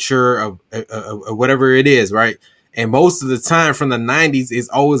culture of whatever it is, right? And most of the time from the 90s, it's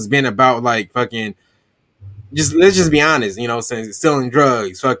always been about like fucking. Let's just be honest, saying selling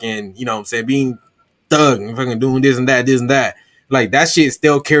drugs, fucking, being thug and fucking doing this and that. Like that shit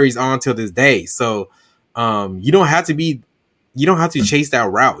still carries on till this day. So you don't have to chase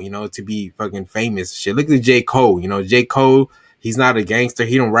that route, to be fucking famous. Shit. Look at J. Cole. J. Cole, he's not a gangster.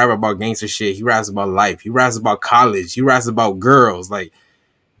 He don't rap about gangster shit. He raps about life. He raps about college. He raps about girls. Like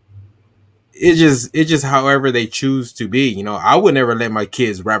it's just however they choose to be. I would never let my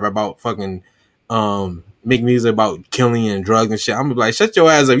kids rap about fucking make music about killing and drugs and shit. I'm gonna be like, shut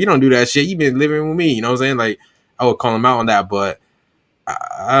your ass up. You don't do that shit. You been living with me. You know what I'm saying? Like I would call him out on that. But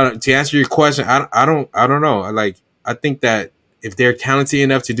to answer your question, I don't know. Like I think that if they're talented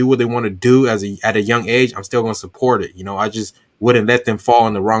enough to do what they want to do at a young age, I'm still gonna support it. I just wouldn't let them fall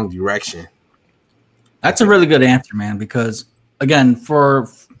in the wrong direction. That's a really good answer, man. Because again,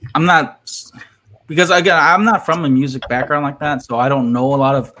 I'm not from a music background like that, so I don't know a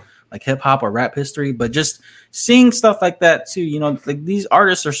lot of like hip hop or rap history, but just seeing stuff like that too, like these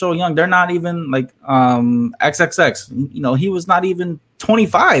artists are so young. They're not even like XXX, he was not even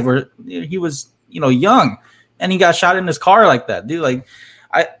 25, or he was, young, and he got shot in his car like that, dude. Like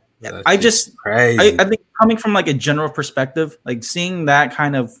I just crazy. I think coming from like a general perspective, like seeing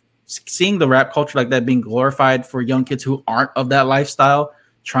the rap culture like that being glorified for young kids who aren't of that lifestyle,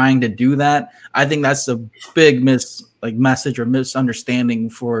 trying to do that, I think that's a big message or misunderstanding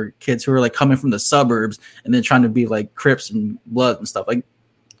for kids who are like coming from the suburbs and then trying to be like Crips and Blood and stuff. Like,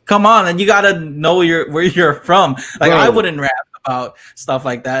 come on, and you gotta know where you're from. Like, bro, I wouldn't rap about stuff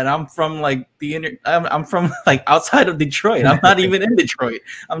like that. I'm from like I'm from like outside of Detroit. I'm not even in Detroit.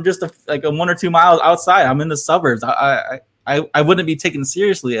 I'm just like 1 or 2 miles outside. I'm in the suburbs. I wouldn't be taken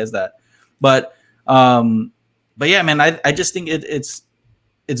seriously as that. But yeah, man, I just think it's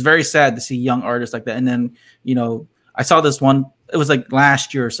it's very sad to see young artists like that. And then, you know, I saw this one, it was like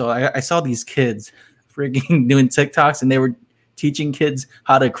last year or so. I saw these kids freaking doing TikToks, and they were teaching kids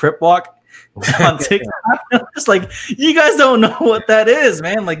how to crip walk on TikTok. I'm just like, you guys don't know what that is,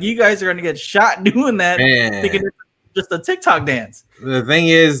 man. Like, you guys are gonna get shot doing that, thinking it's just a TikTok dance. The thing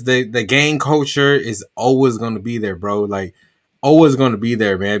is, the gang culture is always going to be there, bro. Like, always going to be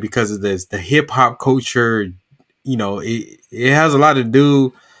there, man, because of this. The hip hop culture, you know, it has a lot to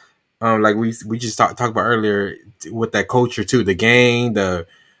do, like we just talked about earlier, with that culture too. The gang, the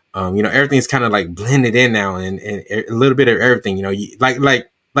you know, everything's kind of like blended in now, and a little bit of everything. You know, like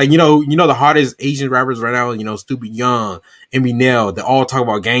you know the hottest Asian rappers right now. You know, Stupid Young, Eminem, they all talk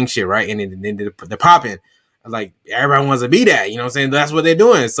about gang shit, right? And then they're popping. Like, everybody wants to be that, you know what I'm saying? That's what they're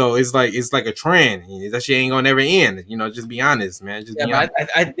doing. So it's like a trend. That shit ain't gonna never end. You know, just be honest, man. Just be honest.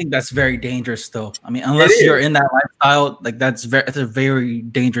 I think that's very dangerous still. I mean, unless you're in that lifestyle, like it's a very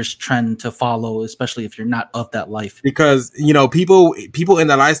dangerous trend to follow, especially if you're not of that life. Because, you know, people in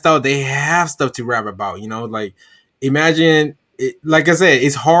the lifestyle, they have stuff to rap about, you know, like, imagine it, like I said,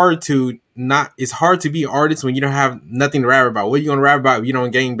 it's hard to be an artist when you don't have nothing to rap about. What are you gonna rap about if you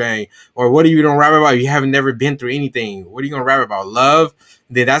don't gangbang? Or what are you gonna rap about if you haven't never been through anything? What are you gonna rap about? Love?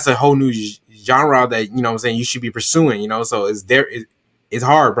 Then that's a whole new genre that, you know what I'm saying, you should be pursuing, you know? So it's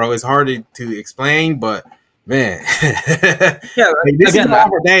hard, bro. It's hard to explain, but man, yeah, like, this is all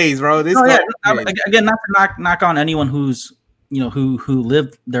for days, bro. Again, not to knock on anyone who's, you know, who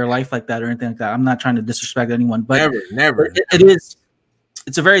lived their life like that or anything like that. I'm not trying to disrespect anyone, but never.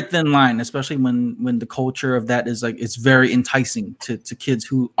 It's a very thin line, especially when the culture of that is like, it's very enticing to kids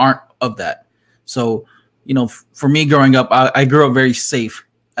who aren't of that. So, you know, for me growing up, I grew up very safe.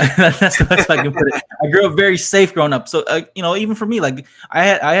 That's the best I can put it. I grew up very safe growing up. So, you know, even for me, like I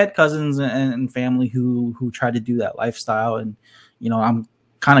had cousins and family who tried to do that lifestyle, and, you know, I'm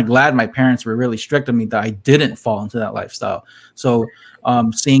kind of glad my parents were really strict on me that I didn't fall into that lifestyle. So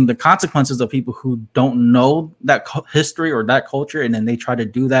seeing the consequences of people who don't know that history or that culture, and then they try to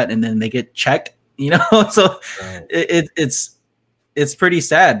do that, and then they get checked, you know, so it's pretty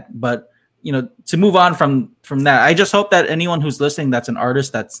sad. But, you know, to move on from that, I just hope that anyone who's listening that's an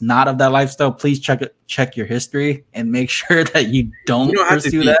artist that's not of that lifestyle, please check your history and make sure that you don't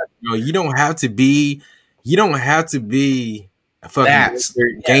pursue that. You don't have to be a fucking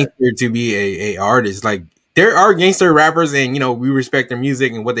gangster to be a artist. Like, there are gangster rappers, and, you know, we respect their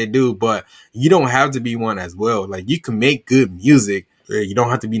music and what they do, but you don't have to be one as well. Like, you can make good music. You don't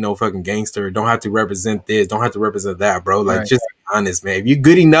have to be no fucking gangster. Don't have to represent this. Don't have to represent that, bro. Like, just be honest, man. If you're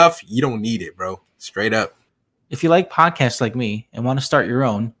good enough, you don't need it, bro. Straight up. If you like podcasts like me and want to start your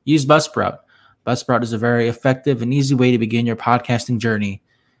own, use Buzzsprout. Buzzsprout is a very effective and easy way to begin your podcasting journey.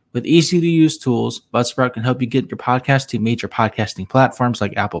 With easy-to-use tools, Buzzsprout can help you get your podcast to major podcasting platforms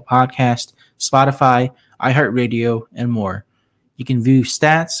like Apple Podcast, Spotify, iHeartRadio, and more. You can view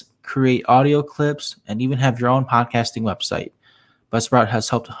stats, create audio clips, and even have your own podcasting website. Buzzsprout has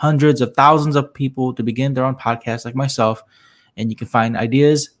helped hundreds of thousands of people to begin their own podcasts like myself, and you can find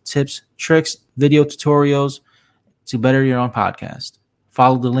ideas, tips, tricks, video tutorials to better your own podcast.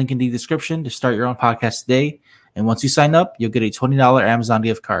 Follow the link in the description to start your own podcast today. And once you sign up, you'll get a $20 Amazon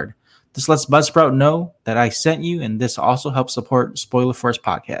gift card. This lets Buzzsprout know that I sent you, and this also helps support Spoiler Force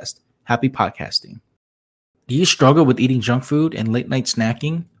Podcast. Happy podcasting. Do you struggle with eating junk food and late night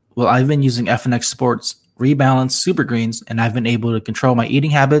snacking? Well, I've been using FNX Sports Rebalance Super Greens, and I've been able to control my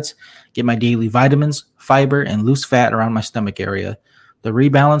eating habits, get my daily vitamins, fiber, and loose fat around my stomach area. The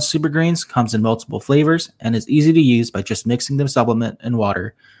Rebalance Super Greens comes in multiple flavors and is easy to use by just mixing the supplement and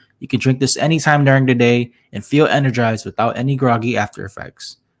water. You can drink this anytime during the day and feel energized without any groggy after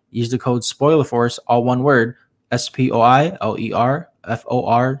effects. Use the code SPOILERFORCE, all one word,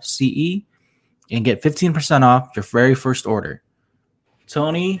 SPOILERFORCE, and get 15% off your very first order.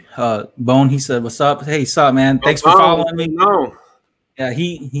 Tony Bone, he said, "What's up? Hey, what's up, man? Thanks for following me." No. Yeah,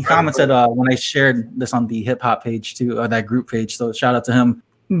 he commented when I shared this on the hip hop page too, that group page. So shout out to him.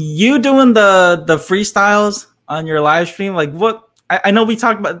 You doing the freestyles on your live stream? Like, what? I know we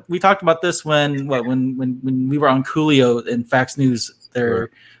talked about this when we were on Coolio and Fax News there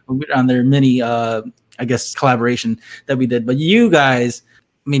on their mini I guess collaboration that we did. But you guys,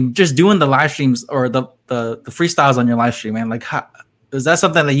 I mean, just doing the live streams or the freestyles on your live stream, man. Like, is that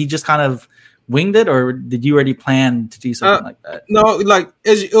something that you just kind of winged it, or did you already plan to do something like that? No, like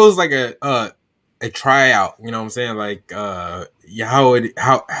it was like a tryout. You know what I'm saying? Like, how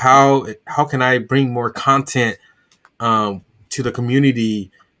can I bring more content to the community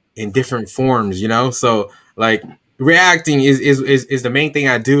in different forms, you know? So like reacting is the main thing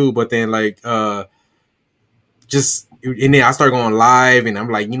I do, but then like just and then I start going live, and I'm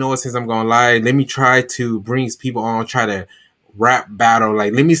like, you know what? Since I'm going live, let me try to bring people on, try to rap battle.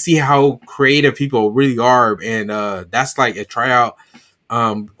 Like, let me see how creative people really are, and that's like a tryout.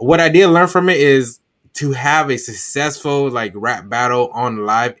 What I did learn from it is to have a successful like rap battle on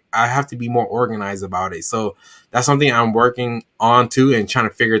live, I have to be more organized about it. So that's something I'm working on too, and trying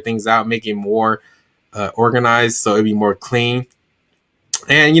to figure things out, make it more organized so it'd be more clean.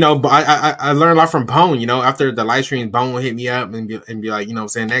 And but I learned a lot from Bone. After the live stream, Bone would hit me up and be like, what I'm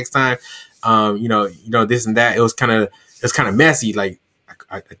saying, next time, this and that. It was kind of messy. Like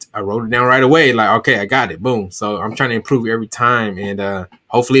I wrote it down right away. Like, okay, I got it. Boom. So I'm trying to improve every time, and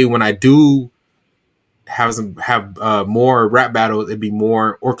hopefully when I do have more rap battles, it'd be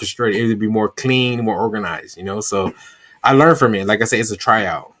more orchestrated. It'd be more clean, more organized. So I learned from it. Like I said, it's a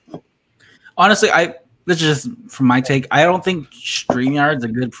tryout. Honestly, this is just from my take. I don't think StreamYard's a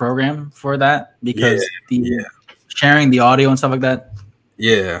good program for that because sharing the audio and stuff like that.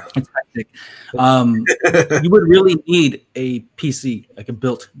 Yeah, it's hectic. You would really need a PC, like a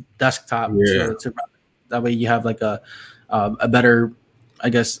built desktop. Yeah. That way you have like a better, I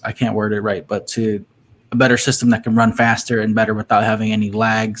guess I can't word it right, but a better system that can run faster and better without having any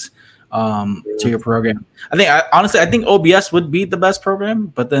lags to your program. I think OBS would be the best program,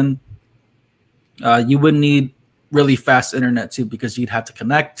 but then you would need really fast internet too, because you'd have to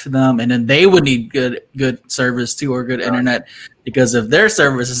connect to them, and then they would need good service too, or good internet, because if their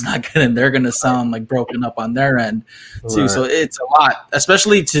service is not good, and they're going to sound like broken up on their end too. Right. So it's a lot,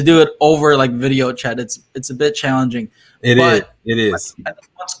 especially to do it over like video chat. It's a bit challenging. It is.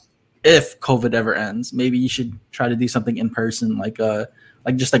 If COVID ever ends, maybe you should try to do something in person, like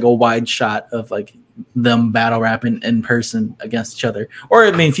just like a wide shot of like them battle rapping in person against each other. Or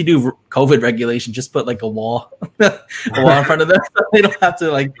I mean, if you do COVID regulation, just put like a wall in front of them, so they don't have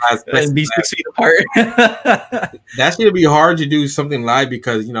to like be 6 feet apart. That should be hard to do something live,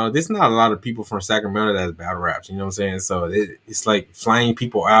 because there's not a lot of people from Sacramento that battle raps. You know what I'm saying? So it's like flying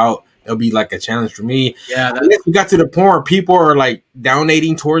people out. It'll be like a challenge for me. Yeah, we got to the point where people are like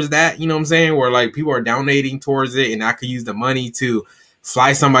donating towards that. You know what I'm saying? Where like people are donating towards it, and I could use the money to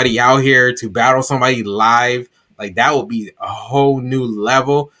fly somebody out here to battle somebody live. Like that would be a whole new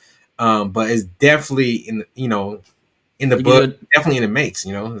level. But it's definitely in the book, definitely in the makes.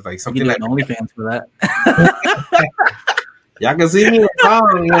 It's like something like OnlyFans for that. Y'all can see me in a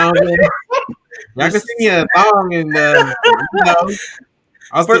thong, Y'all can see me in a thong, and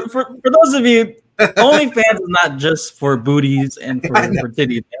for those of you, OnlyFans is not just for booties and for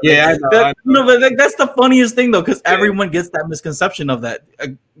titties. Yeah, I know. But that's the funniest thing though, because everyone gets that misconception of that.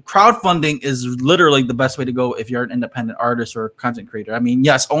 Crowdfunding is literally the best way to go if you're an independent artist or content creator. I mean,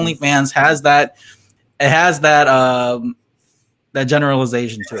 yes, OnlyFans has that. It has that that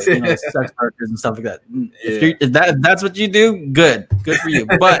generalization to it. Sex workers and stuff like that. Yeah. If that's what you do, good for you.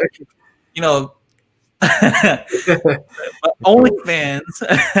 But but OnlyFans,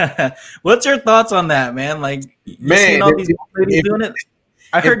 what's your thoughts on that, man? Like, seeing all these ladies doing it.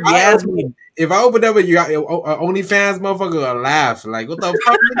 I heard Yasmin. If I open up a OnlyFans, motherfucker will laugh. Like, what the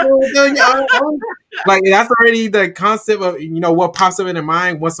fuck you doing? Like, that's already the concept of what pops up in their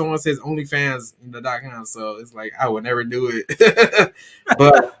mind once someone says OnlyFans .com. So it's like I would never do it.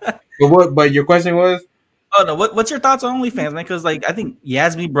 but your question was? Oh no! What's your thoughts on OnlyFans, man? Because like I think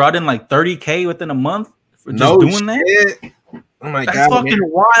Yasmin brought in like $30,000 within a month for just doing that. Oh my god, that's fucking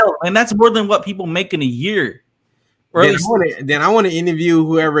wild, and that's more than what people make in a year. Then I want to interview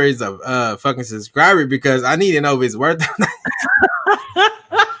whoever is a fucking subscriber, because I need to know if it's worth it.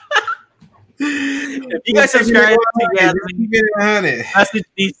 If you guys subscribe to Yasmin, that's the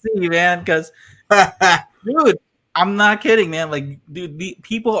DC, man. Because dude, I'm not kidding, man. Like, dude,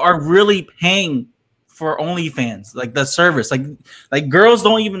 people are really paying for OnlyFans, like the service. Like girls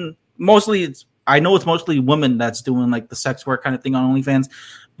don't even. Mostly, I know it's mostly women that's doing like the sex work kind of thing on OnlyFans,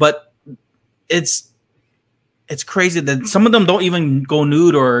 but it's crazy that some of them don't even go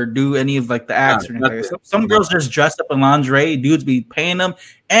nude or do any of like the acts or anything. Some girls just dressed up in lingerie. Dudes be paying them,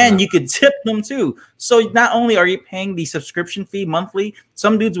 and you could tip them too. So not only are you paying the subscription fee monthly,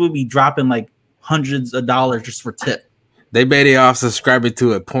 some dudes will be dropping like hundreds of dollars just for tip. They better off subscribing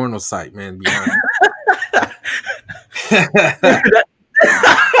to a porno site, man. Be honest.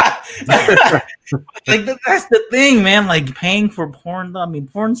 Like that's the thing, man. Like paying for porn. I mean,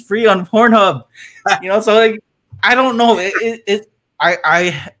 porn's free on Pornhub. So like I don't know.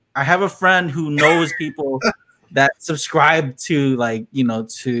 I have a friend who knows people that subscribe to like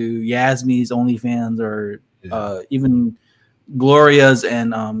to Yasmin's OnlyFans or even Gloria's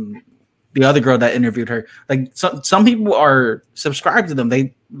and the other girl that interviewed her. Like some people are subscribed to them.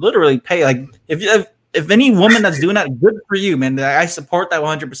 They literally pay. Like if if any woman that's doing that, good for you, man. I support that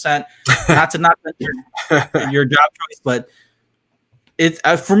 100%. Not to knock your job choice, but it's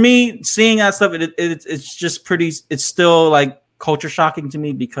for me seeing that stuff. It's just pretty. It's still like culture shocking to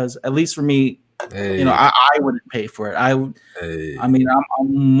me because at least for me, I wouldn't pay for it. I mean,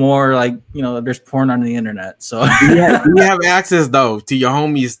 I'm more like there's porn on the internet. So do you have access though to your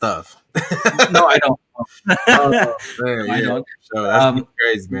homie stuff? No, I don't. I don't. So that's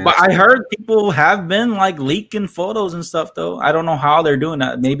crazy, man. But I heard people have been like leaking photos and stuff, though. I don't know how they're doing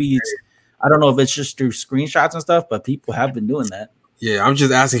that. Maybe I don't know if it's just through screenshots and stuff, but people have been doing that. Yeah, I'm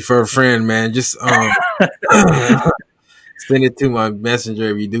just asking for a friend, man. Just send it to my messenger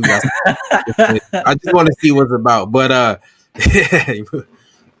if you do got. I just want to see what's about. But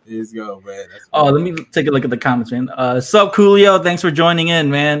let's go, man. Let me take a look at the comments, man. Sup, Coolio? Thanks for joining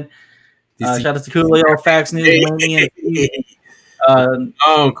in, man. Shout out to Coolio, Facts News,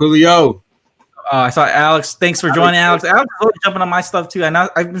 Coolio. I saw Alex. Thanks for joining, Alex. Alex is always jumping on my stuff too, and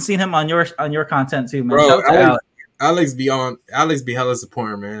I've been seeing him on your content too, man. Bro, shout out to Alex be hella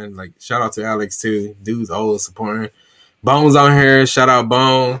supporting, man. Like shout out to Alex too. Dude's always supporting. Bones on here. Shout out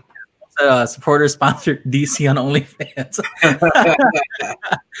Bone. Supporter sponsored DC on OnlyFans.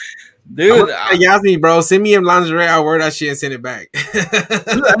 Dude, Yasmin, bro, send me a lingerie. I'll wear that shit and send it back. Dude,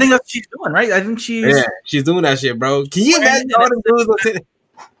 I think that's what she's doing, right? I think she's doing that shit, bro. Can you imagine all the dudes?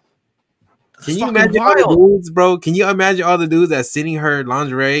 Can you imagine all the dudes, bro? Can you imagine all the dudes that's sending her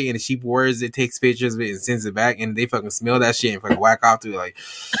lingerie and she wears it, takes pictures of it, and sends it back, and they fucking smell that shit and fucking whack off to it, like.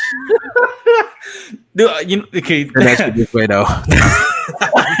 Dude, okay. That shit this way though.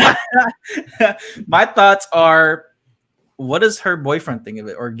 My thoughts are. What does her boyfriend think of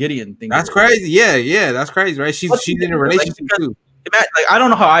it, or Gideon think? That's crazy. Yeah, that's crazy, right? She's in a relationship too. I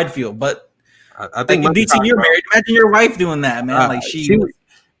don't know how I'd feel, but I think like, DC, you're married. Imagine your wife doing that, man.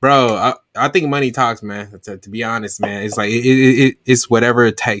 Bro, I think money talks, man. To be honest, man, it's like it's whatever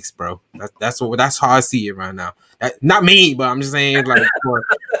it takes, bro. That's how I see it right now. Not me, but I'm just saying, like,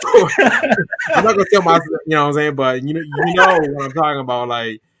 I'm not gonna tell myself, you know what I'm saying, but you know what I'm talking about,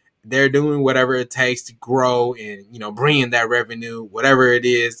 like. They're doing whatever it takes to grow and, bring in that revenue, whatever it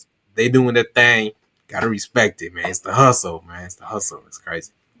is, they doing their thing. Gotta respect it, man. It's the hustle, man. It's the hustle. It's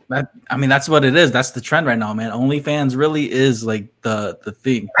crazy. That's what it is. That's the trend right now, man. OnlyFans really is like the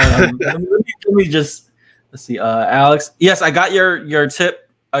thing. Let me just let's see. Alex, yes, I got your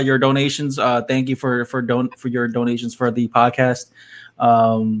tip, your donations. Thank you for your donations for the podcast.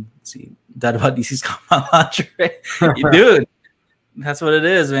 Let's see, that about DC's comment lingerie, dude. That's what it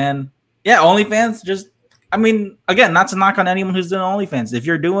is, man. Yeah, OnlyFans. Again, not to knock on anyone who's doing OnlyFans. If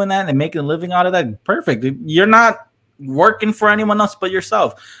you're doing that and making a living out of that, perfect. You're not working for anyone else but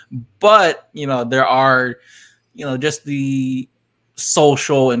yourself. But there are, just the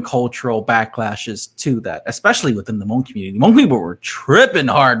social and cultural backlashes to that, especially within the Hmong community. Hmong people were tripping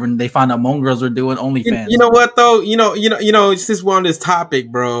hard when they found out Hmong girls were doing OnlyFans. You know what though? Since we're on this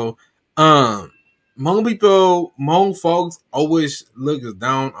topic, bro. Hmong folks always look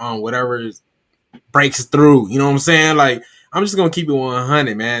down on whatever breaks through. You know what I'm saying? Like, I'm just gonna keep it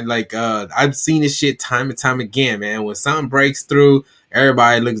 100, man. Like, I've seen this shit time and time again, man. When something breaks through,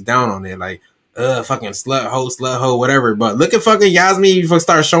 everybody looks down on it. Like, fucking slut hoe, whatever. But look at fucking Yasmin. You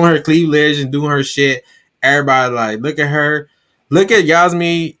start showing her cleavage and doing her shit. Everybody like, look at her. Look at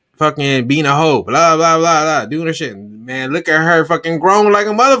Yasmin. Fucking being a hoe, blah, blah, blah, blah, doing her shit. Man, look at her fucking grown like a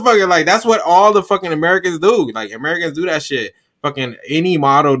motherfucker. Like, that's what all the fucking Americans do. Like, Americans do that shit. Fucking any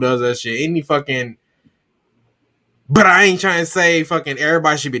model does that shit. Any fucking... But I ain't trying to say fucking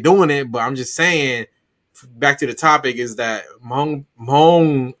everybody should be doing it, but I'm just saying, back to the topic, is that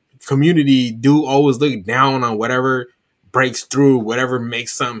Hmong community do always look down on whatever breaks through, whatever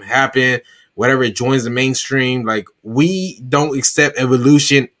makes something happen, whatever joins the mainstream. Like, we don't accept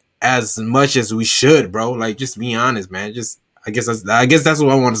evolution as much as we should, bro. Like, just be honest, man. I guess that's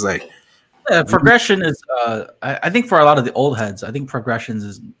what I want to say. Yeah, progression is. I think for a lot of the old heads, I think progression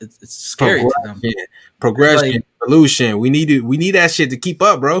it's scary to them. Progression, evolution. We need that shit to keep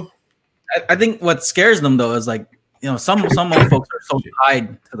up, bro. I think what scares them though is like some old folks are so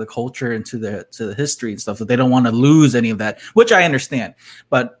tied to the culture and to the history and stuff that they don't want to lose any of that, which I understand.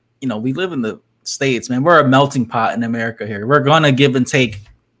 But we live in the States, man. We're a melting pot in America here. We're gonna give and take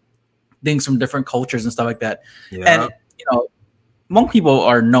things from different cultures and stuff like that. Yeah. And Hmong people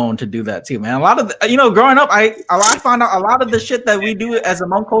are known to do that too, man. A lot of growing up, I found out a lot of the shit that we do as a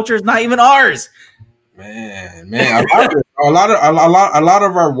Hmong culture is not even ours. Man, a lot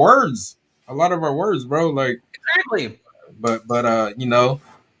of our words, bro. Like exactly. But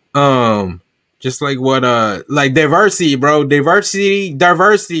Just like what like diversity, bro. Diversity,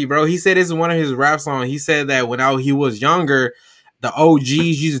 bro. He said this is one of his rap songs. He said that when he was younger, the OGs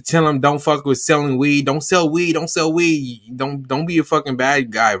used to tell him, don't fuck with selling weed, don't sell weed, don't be a fucking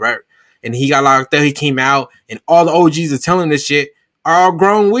bad guy, right? And he got locked up, he came out, and all the OGs are telling this shit are all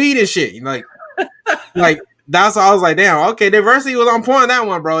grown weed and shit. Like that's why I was like, damn, okay, diversity was on point on that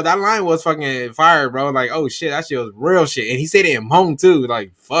one, bro. That line was fucking fire, bro. Like, oh shit, that shit was real shit. And he said it in Hmong too.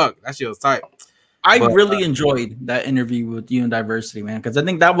 Like, fuck, that shit was tight. I really enjoyed that interview with you and Diversity, man, because I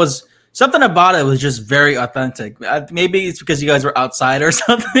think that was something about it was just very authentic. Maybe it's because you guys were outside or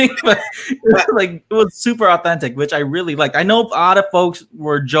something, but it was super authentic, which I really liked. I know a lot of folks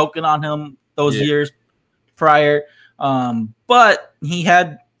were joking on him those years prior, but he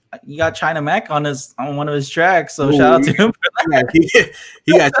got China Mac on one of his tracks, so shout out to him for that.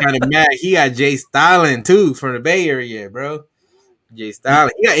 He got China Mac. He got Jay Stalin too from the Bay Area, bro. Jay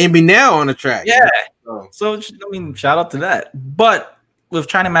Stalin. He got Eminem on the track. Yeah. So I mean, shout out to that. But with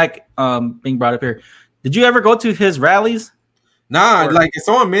China Mac being brought up here, did you ever go to his rallies? Nah, like if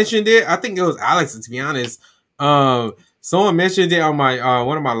someone mentioned it, I think it was Alex, to be honest. Someone mentioned it on my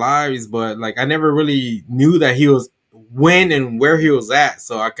one of my lives, but like I never really knew that he was when and where he was at,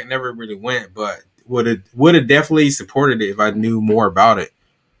 so I could never really went, but would have definitely supported it if I knew more about it.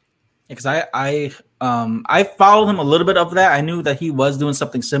 Because I followed him a little bit of that. I knew that he was doing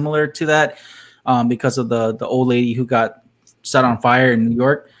something similar to that because of the old lady who got set on fire in New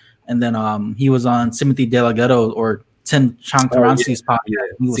York, and then he was on Timothy De La Ghetto or Tim Changkaransi's podcast.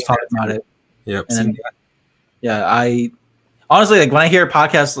 He was talking about it. Yep. And then, I honestly like when I hear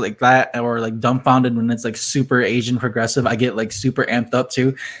podcasts like that or like Dumbfounded when it's like super Asian progressive, I get like super amped up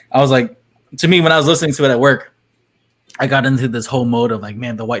too. I was like, to me when I was listening to it at work, I got into this whole mode of like,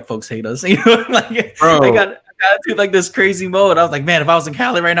 man, the white folks hate us. You know, like bro. I got into like this crazy mode. I was like, man, if I was in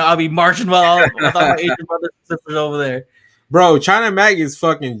Cali right now, I'd be marching with all my Asian brothers and sisters over there. Bro, China Mac is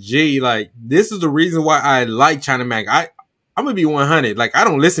fucking G. Like, this is the reason why I like China Mac. I'm gonna be 100. Like, I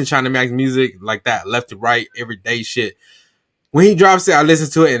don't listen to China Mac's music like that, left to right, everyday shit. When he drops it, I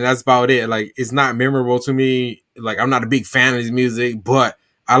listen to it, and that's about it. Like, it's not memorable to me. Like, I'm not a big fan of his music, but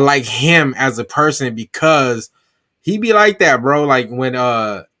I like him as a person because he be like that, bro. Like when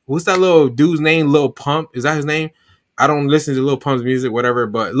what's that little dude's name? Lil Pump, is that his name? I don't listen to Lil Pump's music, whatever.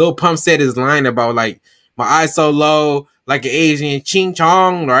 But Lil Pump said his line about like my eyes so low, like an Asian ching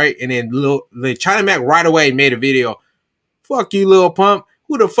chong, right? And then China Mac right away made a video. Fuck you, Lil Pump.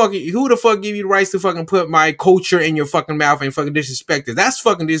 Who the fuck give you the rights to fucking put my culture in your fucking mouth and fucking disrespect it? That's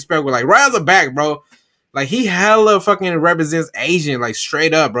fucking disrespectful. Like right out the back, bro. Like he hella fucking represents Asian, like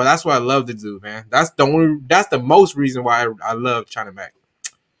straight up, bro. That's what I love to do, man. That's the most reason why I love China Mac.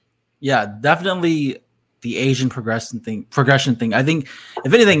 Yeah, definitely the Asian progression thing. I think,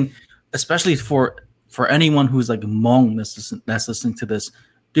 if anything, especially for anyone who's like Hmong that's listening to this,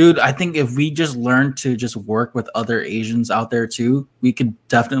 dude, I think if we just learn to just work with other Asians out there too, we could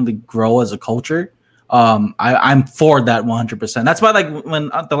definitely grow as a culture. I'm for that 100%. That's why, like, when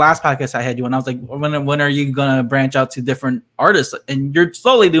the last podcast I had you, and I was like, when are you gonna branch out to different artists? And you're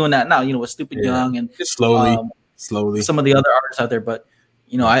slowly doing that now, you know, with Stupid Young and just slowly some of the other artists out there. But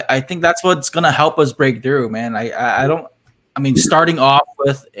you know, I think that's what's gonna help us break through, man. I mean, starting off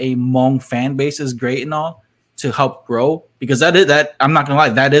with a Hmong fan base is great and all to help grow, because that I'm not gonna lie,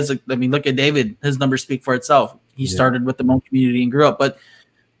 that is. I mean, look at David; his numbers speak for itself. He started with the Hmong community and grew up, but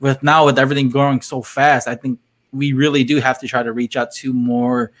with everything growing so fast, I think we really do have to try to reach out to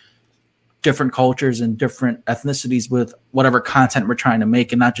more different cultures and different ethnicities with whatever content we're trying to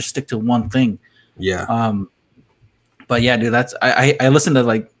make, and not just stick to one thing. Yeah. But yeah, dude, that's I listen to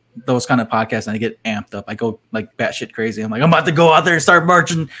like those kind of podcasts and I get amped up. I go like batshit crazy. I'm like, I'm about to go out there and start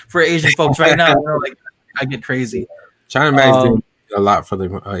marching for Asian folks right now. You know, like I get crazy. China Mac's doing a lot for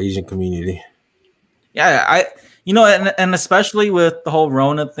the Asian community. Yeah, you know, and especially with the whole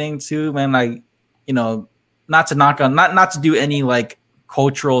Rona thing too, man. Like, you know, not to knock on, not to do any like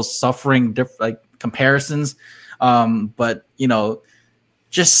cultural suffering, like comparisons, but you know,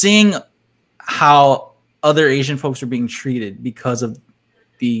 just seeing how other Asian folks are being treated because of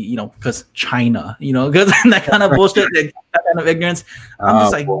because China, because that kind of bullshit, that kind of ignorance. I'm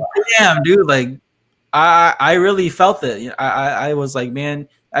just like, damn, dude, like I really felt it. I was like, man.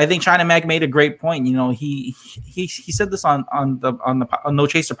 I think China Mac made a great point. You know, he said this on the No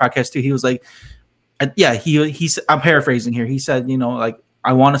Chaser podcast too. He was like, I'm paraphrasing here. He said, like,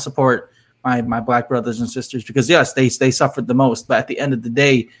 I want to support my black brothers and sisters because yes, they suffered the most, but at the end of the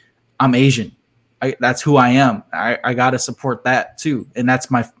day, I'm Asian, that's who I am. I gotta support that too, and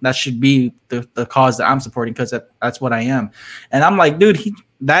that should be the cause that I'm supporting because that's what I am. And I'm like, dude,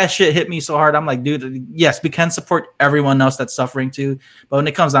 that shit hit me so hard. I'm like, dude, yes, we can support everyone else that's suffering too, but when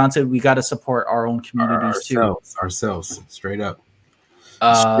it comes down to it, we got to support our own communities ourselves, straight up.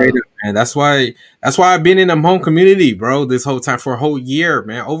 Straight up, man. That's why I've been in the home community, bro, this whole time for a whole year,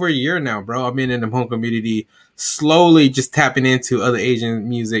 man. Over a year now, bro. I've been in the home community, slowly just tapping into other Asian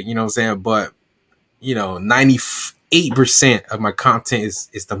music, you know what I'm saying? But 98% of my content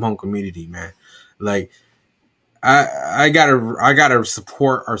is the home community, man. Like I gotta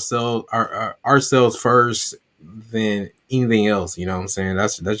support ourselves first than anything else. You know what I'm saying?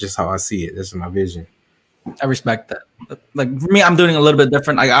 That's just how I see it. This is my vision. I respect that. Like for me, I'm doing a little bit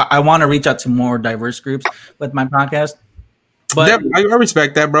different. Like I want to reach out to more diverse groups with my podcast. But I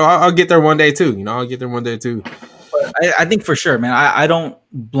respect that, bro. I'll get there one day too. I'll get there one day too. I think for sure, man. I don't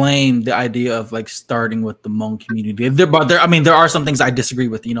blame the idea of like starting with the Hmong community. There are some things I disagree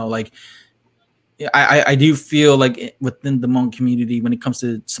with. Like I do feel like within the Hmong community, when it comes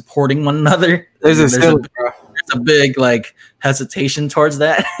to supporting one another, there's a big like hesitation towards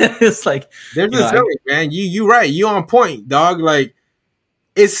that. It's like there's a silly, man. You right. You on point, dog. Like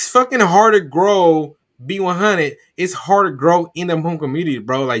it's fucking hard to grow. B100. It's hard to grow in the Hmong community,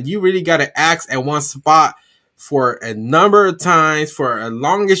 bro. Like you really got to ask at one spot for a number of times for as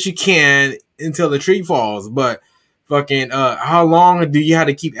long as you can until the tree falls. But fucking, how long do you have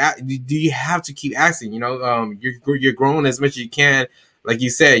to keep? Do you have to keep asking? You're growing as much as you can. Like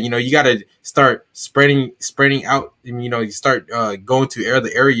you said, you got to start spreading out. You start going to other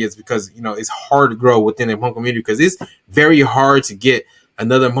areas because it's hard to grow within the Hmong community because it's very hard to get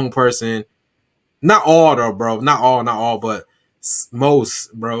another Hmong person. Not all though, bro. Not all, but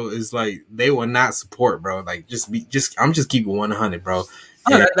most, bro, is like they will not support, bro. Like I'm just keeping 100, bro.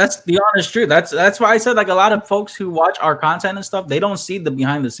 Oh, that's the honest truth. That's why I said like a lot of folks who watch our content and stuff, they don't see the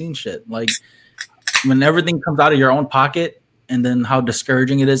behind the scenes shit. Like when everything comes out of your own pocket, and then how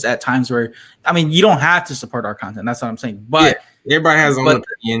discouraging it is at times. Where you don't have to support our content. That's what I'm saying. But everybody has their own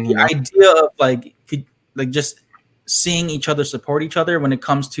opinion. The idea of like just seeing each other support each other when it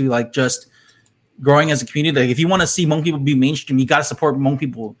comes to like just growing as a community. Like if you want to see Hmong people be mainstream, you got to support Hmong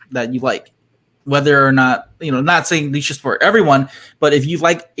people that you like, whether or not, not saying these just for everyone, but if you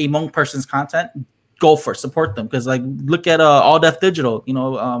like a Hmong person's content, go for it, support them. Because like, look at All Deaf Digital,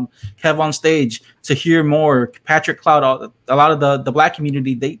 Kev on Stage, To Hear More, Patrick Cloud, a lot of the Black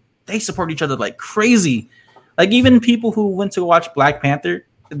community, they support each other like crazy. Like even people who went to watch Black Panther,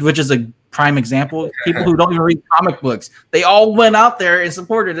 which is a prime example, people who don't even read comic books, they all went out there and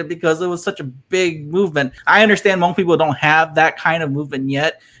supported it because it was such a big movement. I understand Hmong people don't have that kind of movement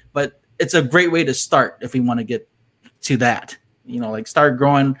yet, but it's a great way to start if we want to get to that. Like start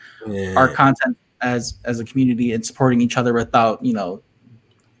growing our content as a community and supporting each other without,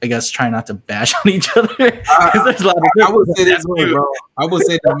 I guess trying not to bash on each other. There's a lot of I would say this way, bro.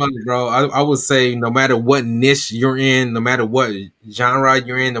 I would say no matter what niche you're in, no matter what genre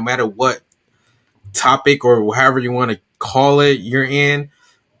you're in, no matter what topic or however you want to call it you're in,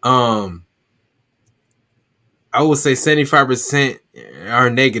 I would say 75% are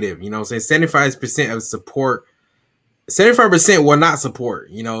negative. 75% of support. 75% will not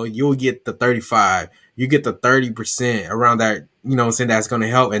support. You'll get the 35. You get the 30% around that. That's going to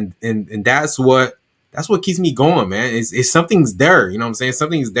help, and that's what keeps me going, man. It's something's there.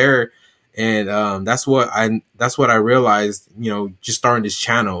 Something's there, and that's what I realized. Just starting this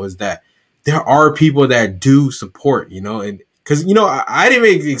channel is that there are people that do support. And because I didn't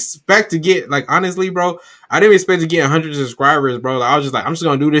even expect to get, like, honestly, bro, I didn't expect to get 100 subscribers, bro. Like, I was just like, I'm just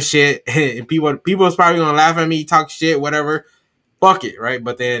gonna do this shit, and people's probably gonna laugh at me, talk shit, whatever. Fuck it, right?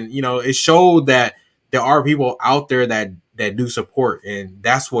 But then it showed that there are people out there that do support, and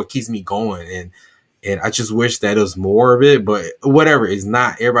that's what keeps me going. And I just wish that it was more of it, but whatever. It's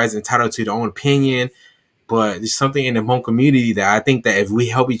not. Everybody's entitled to their own opinion, but there's something in the Hmong community that I think that if we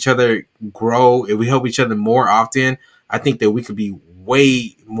help each other grow, if we help each other more often, I think that we could be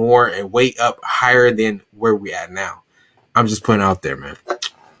way more and way up higher than where we at now. I'm just putting it out there, man.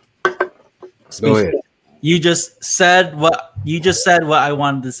 Go ahead. You just said what I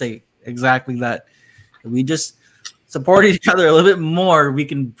wanted to say. Exactly that. If we just support each other a little bit more, we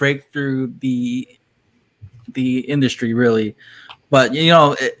can break through the industry, really. But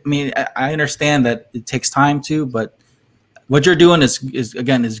I understand that it takes time too, but what you're doing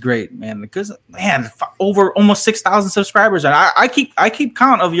is great, man. Because over almost 6,000 subscribers, and I keep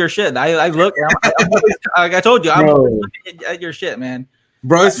count of your shit. I look, like I told you, I'm looking at your shit, man.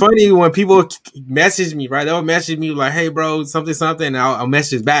 Bro, it's funny when people message me, right? They'll message me like, "Hey, bro, something," and I'll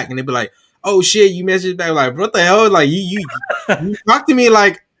message back, and they'll be like, oh shit, you messaged back. Like, what the hell? Like, you talk to me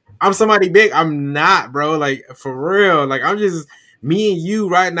like I'm somebody big. I'm not, bro. Like, for real. Like, I'm just me and you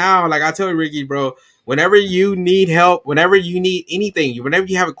right now. Like, I tell Ricky, bro, whenever you need help, whenever you need anything, whenever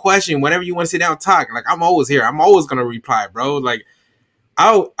you have a question, whenever you want to sit down and talk, like, I'm always here. I'm always going to reply, bro. Like,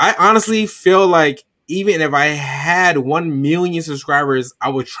 I honestly feel like even if I had 1 million subscribers, I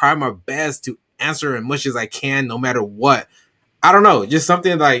would try my best to answer as much as I can, no matter what. I don't know, just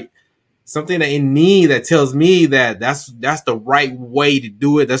something that in me that tells me that that's the right way to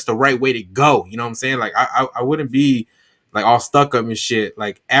do it. That's the right way to go. You know what I'm saying? Like, I wouldn't be like all stuck up and shit,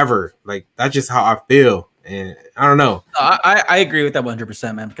 like, ever. Like, that's just how I feel. And I don't know. I agree with that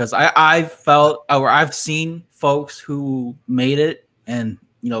 100%, man, because I felt, or I've seen folks who made it, and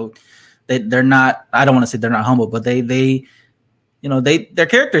they're not, I don't want to say they're not humble, but they their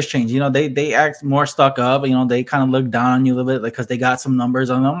characters change. They act more stuck up. They kind of look down on you a little bit, like, because they got some numbers.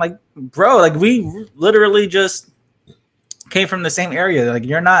 And I'm like, bro, like, we literally just came from the same area. Like,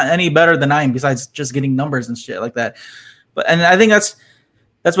 you're not any better than I am, besides just getting numbers and shit like that. And I think that's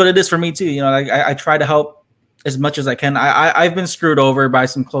what it is for me too. Like, I try to help as much as I can. I've been screwed over by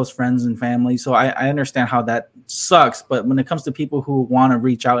some close friends and family, so I understand how that sucks. But when it comes to people who want to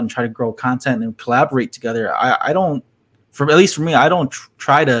reach out and try to grow content and collaborate together, I don't. At least for me, I don't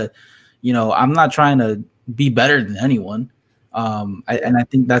try to, I'm not trying to be better than anyone. And I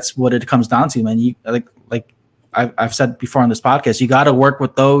think that's what it comes down to, man. You like I've said before on this podcast, you got to work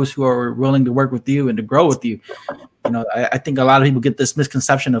with those who are willing to work with you and to grow with you. I think a lot of people get this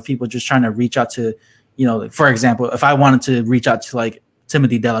misconception of people just trying to reach out to, for example, if I wanted to reach out to like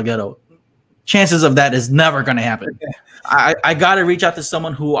Timothy Delgado, chances of that is never going to happen. I got to reach out to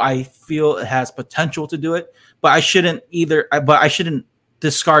someone who I feel has potential to do it. But I shouldn't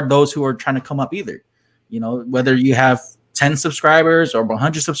discard those who are trying to come up either. Whether you have 10 subscribers or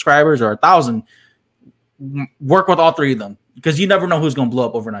 100 subscribers or 1,000, work with all three of them, because you never know who's going to blow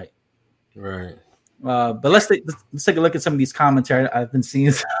up overnight. Right. But let's take a look at some of these commentary I've been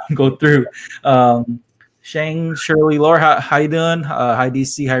seeing go through. Shane, Shirley, Laura, how you doing? Hi,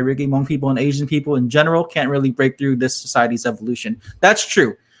 DC. Hi, Ricky. Hmong people and Asian people in general can't really break through this society's evolution. That's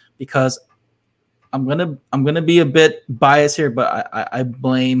true, because I'm gonna be a bit biased here, but I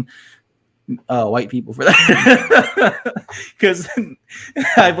blame white people for that. Because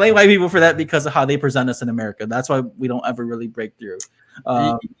I blame white people for that because of how they present us in America. That's why we don't ever really break through.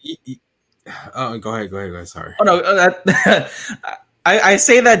 Oh, go ahead. Sorry. Oh no, I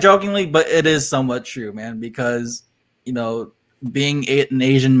say that jokingly, but it is somewhat true, man. Because being an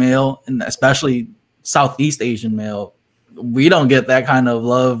Asian male, and especially Southeast Asian male, we don't get that kind of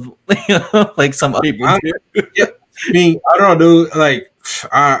love like some other people do. Yeah. I mean, I don't know, dude. Like,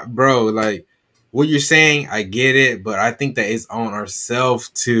 bro, like, what you're saying, I get it, but I think that it's on ourselves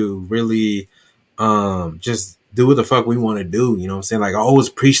to really just do what the fuck we want to do. You know what I'm saying? Like, I always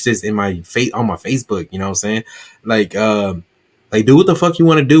preach this in my on my Facebook. You know what I'm saying? Like, do what the fuck you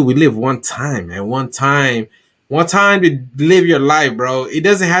want to do. We live one time, man. One time to live your life, bro. It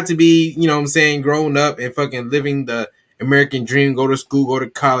doesn't have to be, you know what I'm saying, growing up and fucking living the American dream, go to school, go to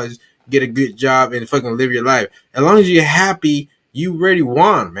college, get a good job, and fucking live your life. As long as you're happy, you already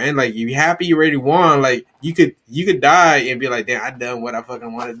won, man. Like, if you're happy, you already won. Like, you could die and be like, damn, I done what I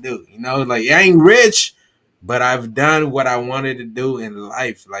fucking want to do. Like, I ain't rich, but I've done what I wanted to do in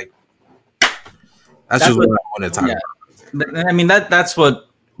life. Like, that's just what I want to talk about. I mean, that's what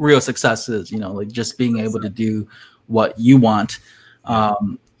real success is, like just being able to do what you want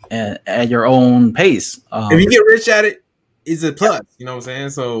and at your own pace. If you get rich at it, it's a plus, you know what I'm saying?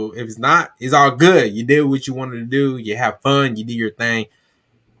 So if it's not, it's all good. You did what you wanted to do. You have fun. You do your thing.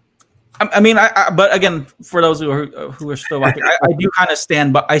 I mean, but again, for those who are still watching, I do kind of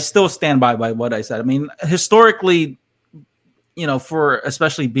stand by. I still stand by what I said. I mean, historically, for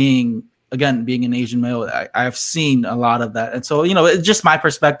especially being an Asian male, I've seen a lot of that, and so it's just my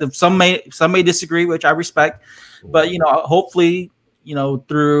perspective. Some may disagree, which I respect, but hopefully,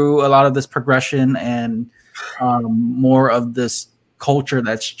 through a lot of this progression and more of this culture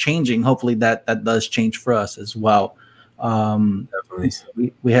that's changing, hopefully that does change for us as well.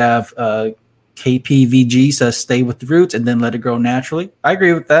 We have KPVG says stay with the roots and then let it grow naturally. I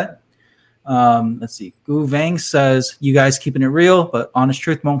agree with that. Let's see. Gu Vang says you guys keeping it real, but honest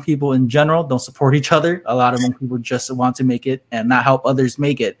truth, Hmong people in general don't support each other. A lot of Hmong people just want to make it and not help others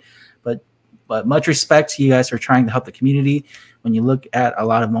make it. But much respect to you guys for trying to help the community. When you look at a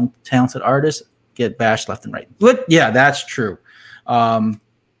lot of Hmong talented artists get bashed left and right. But yeah, that's true. A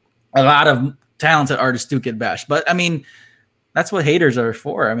lot of talented artists do get bashed, but I mean, that's what haters are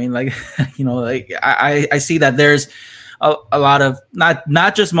for. I mean, like, I see that there's a lot of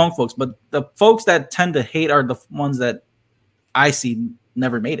not just Hmong folks, but the folks that tend to hate are the ones that I see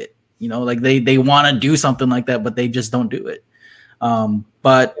never made it. You know, like they want to do something like that, but they just don't do it.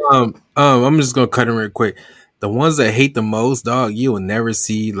 But I'm just gonna cut in real quick. The ones that hate the most, dog, you will never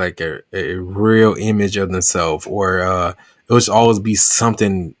see like a real image of themselves, or it will always be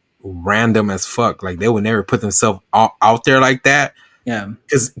something random as fuck. Like they would never put themselves out there like that. Yeah,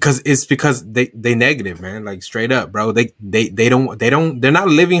 because they negative, man. Like straight up, bro. They're not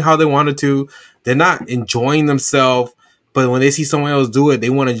living how they wanted to. They're not enjoying themselves. But when they see someone else do it, they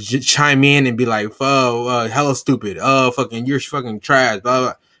want to chime in and be like, "Oh, hella stupid. Oh, fucking, you're fucking trash." Blah,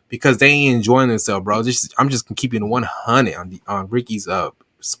 blah. Because they ain't enjoying themselves, bro. I'm just keeping 100 on Ricky's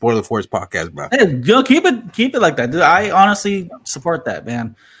Spoiler Force podcast, bro. Hey, keep it like that, dude. I honestly support that,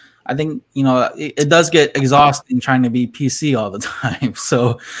 man. I think it does get exhausting trying to be PC all the time.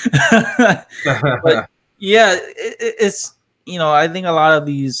 So, but yeah, it's I think a lot of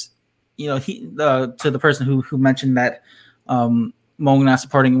these, to the person who mentioned that Hmong not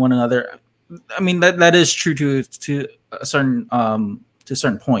supporting one another. I mean that is true to a certain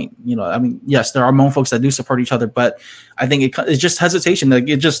point. I mean, yes, there are Hmong folks that do support each other, but I think it's just hesitation. Like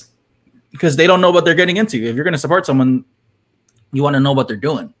it just because they don't know what they're getting into. If you're going to support someone, you want to know what they're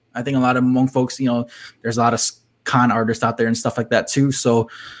doing. I think a lot of Hmong folks, there's a lot of con artists out there and stuff like that too. So,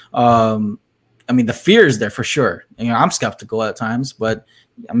 I mean, the fear is there for sure. I'm skeptical at times, but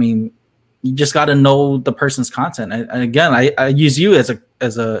I mean, you just got to know the person's content. And again, I use you as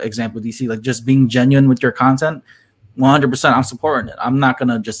a example, DC, like just being genuine with your content. 100%, I'm supporting it. I'm not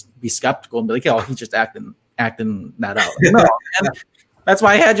gonna just be skeptical and be like, "Oh, he's just acting that out." No, and that's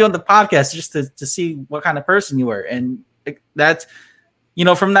why I had you on the podcast, just to see what kind of person you were. And that's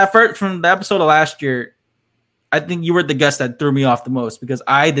from the episode of last year, I think you were the guest that threw me off the most because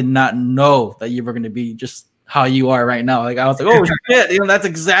I did not know that you were going to be just how you are right now. Like I was like, "Oh shit," that's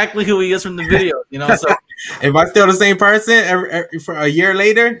exactly who he is from the video. So am I still the same person for a year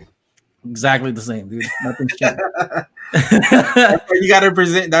later? Exactly the same, dude. Nothing's changed. That's how you gotta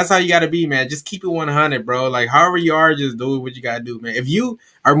present. That's how you gotta be, man. Just keep it 100, bro. Like however you are, just do what you gotta do, man. If you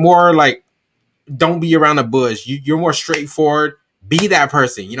are more like, don't be around the bush. You're more straightforward. Be that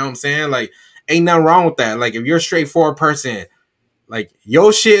person. You know what I'm saying? Like, ain't nothing wrong with that. Like, if you're a straightforward person, like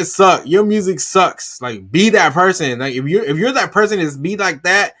your shit sucks, your music sucks. Like, be that person. Like, if you're that person, is be like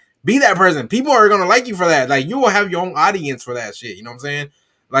that. Be that person. People are gonna like you for that. Like, you will have your own audience for that shit. You know what I'm saying?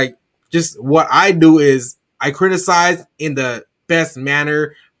 Like. Just what I do is I criticize in the best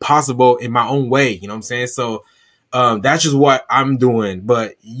manner possible in my own way. You know what I'm saying? So that's just what I'm doing.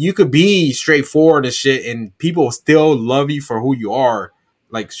 But you could be straightforward and shit, and people still love you for who you are.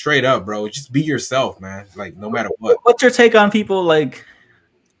 Like straight up, bro. Just be yourself, man. Like no matter what. What's your take on people like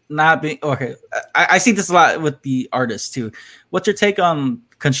not being okay? I see this a lot with the artists too. What's your take on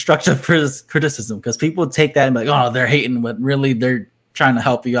constructive criticism? Because people take that and be like, oh, they're hating, but really they're trying to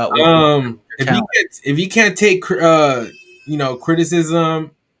help you out. If you can't take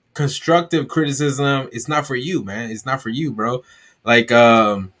criticism, constructive criticism, it's not for you, man. It's not for you, bro. Like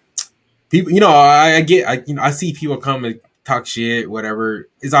people, I see people come and talk shit, whatever.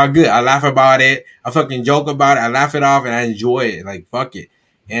 It's all good. I laugh about it. I fucking joke about it. I laugh it off and I enjoy it. Like fuck it.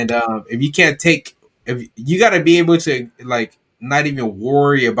 And if you can't if you got to be able to like not even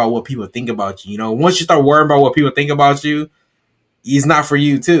worry about what people think about you. Once you start worrying about what people think about you, it's not for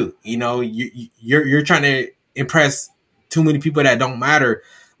you too. You're trying to impress too many people that don't matter,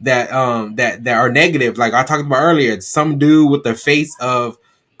 that are negative. Like I talked about earlier, some dude with the face of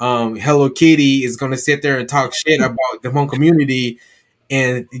Hello Kitty is gonna sit there and talk shit about the Hmong community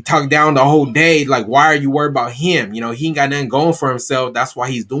and talk down the whole day. Like, why are you worried about him? He ain't got nothing going for himself. That's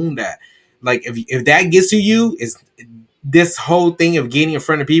why he's doing that. Like if that gets to you, it's this whole thing of getting in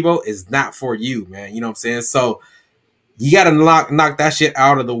front of people is not for you, man. You know what I'm saying? So you got to knock that shit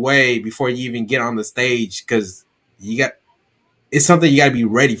out of the way before you even get on the stage, because it's something you got to be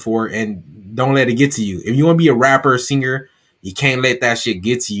ready for, and don't let it get to you. If you want to be a rapper, singer, you can't let that shit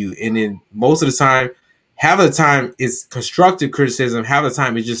get to you. And then most of the time, half of the time it's constructive criticism, half of the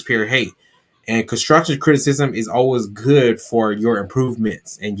time it's just pure hate. And constructive criticism is always good for your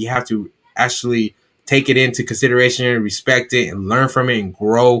improvements, and you have to actually take it into consideration, respect it, and learn from it and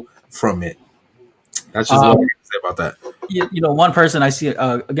grow from it. That's just what I can say about that. One person I see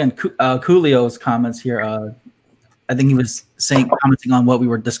again, Coolio's comments here. I think he was commenting on what we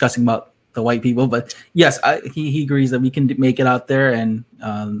were discussing about the white people, but yes, he agrees that we can make it out there, and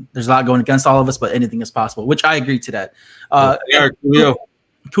there's a lot going against all of us, but anything is possible, which I agree to that. Coolio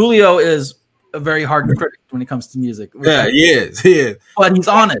Coolio is a very hard critic when it comes to music. Yeah, he is. But he's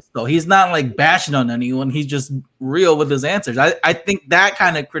honest though. He's not like bashing on anyone. He's just real with his answers. I think that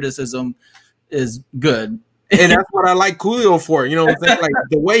kind of criticism is good. And that's what I like Coolio for. You know what I'm saying? Like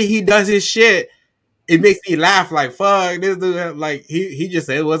the way he does his shit, it makes me laugh. Like fuck, this dude. Like he just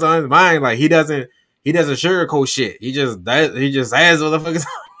said what's on his mind. Like he doesn't sugarcoat shit. He just says what the fuck is.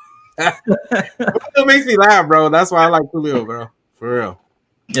 It makes me laugh, bro. That's why I like Coolio, bro. For real.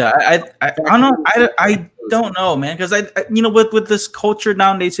 Yeah, I don't know. I don't know, man, because I you know with this culture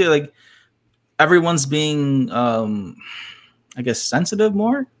nowadays too, like everyone's being I guess sensitive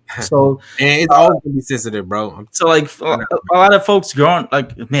more. So and it's always gonna be sensitive, bro. So like a lot of folks growing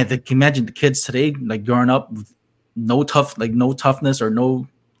like man, they can imagine the kids today like growing up with no toughness or no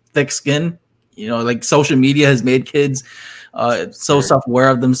thick skin. You know, like social media has made kids so self-aware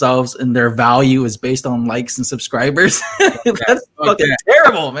of themselves and their value is based on likes and subscribers. That's fucking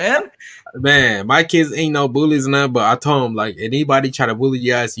terrible, man. Man, my kids ain't no bullies and nothing, but I told them like anybody try to bully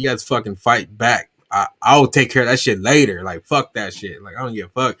you guys fucking fight back. I'll take care of that shit later. Like fuck that shit. Like I don't give a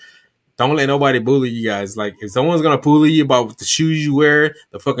fuck. Don't let nobody bully you guys. Like if someone's gonna bully you about the shoes you wear,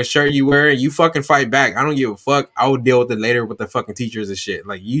 the fucking shirt you wear, you fucking fight back. I don't give a fuck. I will deal with it later with the fucking teachers and shit.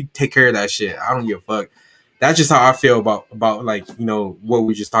 Like you take care of that shit. I don't give a fuck. That's just how I feel about like, you know, what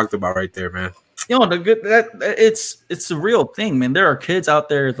we just talked about right there, man. You know, it's a real thing, man. There are kids out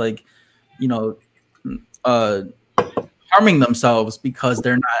there like, you know, harming themselves because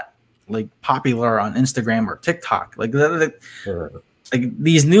they're not like popular on Instagram or TikTok. Like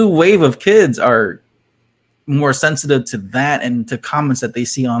these new wave of kids are more sensitive to that and to comments that they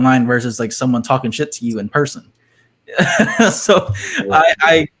see online versus like someone talking shit to you in person. So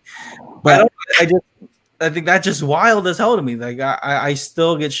I think that's just wild as hell to me. Like I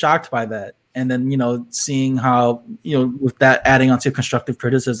still get shocked by that. And then, you know, seeing how, you know, with that adding onto constructive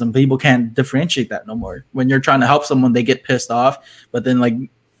criticism, people can't differentiate that no more. When you're trying to help someone, they get pissed off, but then like,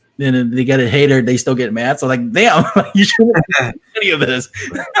 then they get a hater, they still get mad. So like, damn, you shouldn't do any of this.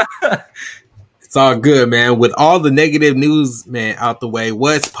 It's all good, man. With all the negative news, man, out the way,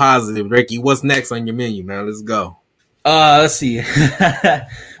 what's positive, Ricky? What's next on your menu, man? Let's go. Let's see.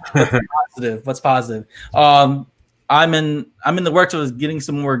 What's positive? I'm in the works of getting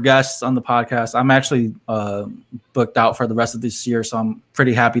some more guests on the podcast. I'm actually booked out for the rest of this year, so I'm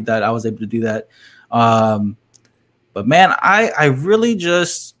pretty happy that I was able to do that. But man, I really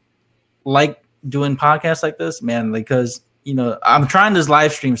just like doing podcasts like this, man, because you know I'm trying this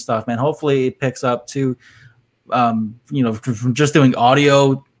live stream stuff, man. Hopefully it picks up too. You know, from just doing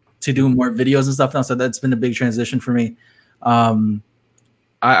audio to doing more videos and stuff now. So that's been a big transition for me.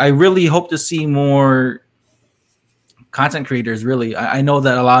 I really hope to see more content creators. Really, I know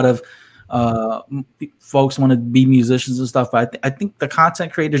that a lot of folks want to be musicians and stuff, but I think the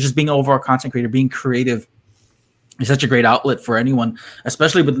content creator, just being an overall content creator, being creative, is such a great outlet for anyone,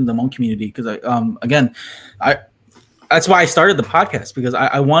 especially within the Hmong community. Because that's why I started the podcast, because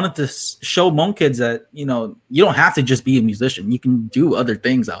I wanted to show Hmong kids that, you know, you don't have to just be a musician. You can do other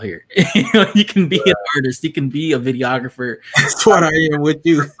things out here. You know, you can be an artist. You can be a videographer. That's what I am with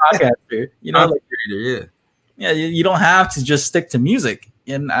you. Podcaster. You know, like, yeah. You don't have to just stick to music.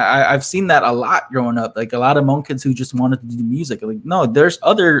 And I've seen that a lot growing up. Like a lot of Hmong kids who just wanted to do music. Like, no, there's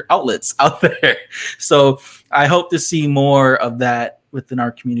other outlets out there. So I hope to see more of that within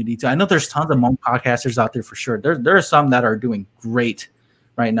our community too. I know there's tons of Hmong podcasters out there for sure. There are some that are doing great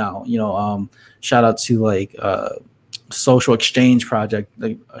right now. You know, shout out to like Social Exchange Project.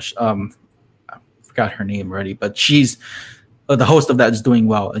 Like, I forgot her name already, but she's the host of that is doing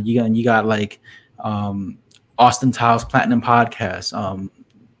well. And you got like Austin Tiles Platinum Podcast.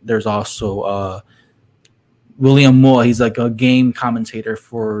 There's also William Moore. He's like a game commentator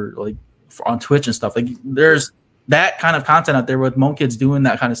for on Twitch and stuff. Like there's that kind of content out there with Hmong kids doing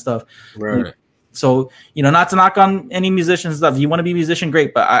that kind of stuff. Right. So, you know, not to knock on any musicians stuff. If you want to be a musician,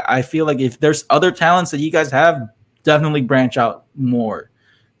 great. But I feel like if there's other talents that you guys have, definitely branch out more.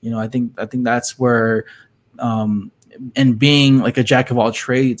 You know, I think that's where and being like a jack of all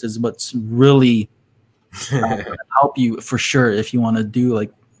trades is what's really help you for sure if you want to do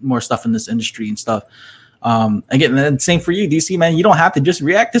like more stuff in this industry and stuff. Again, and same for you, DC, man. You don't have to just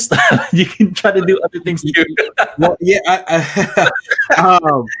react to stuff. You can try to do other things too. Well, yeah.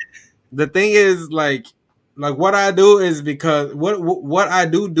 The thing is, like what I do is because what I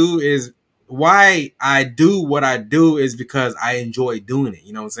do is why I do what I do is because I enjoy doing it.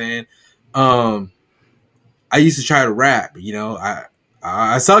 You know what I'm saying? I used to try to rap. You know,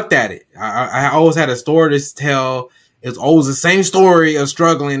 I sucked at it. I always had a story to tell. It's always the same story of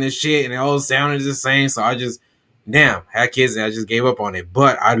struggling and shit, and it always sounded the same. So I just damn, had kids and I just gave up on it.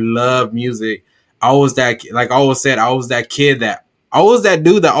 But I love music. I was that, like I always said, I was that kid that, I was that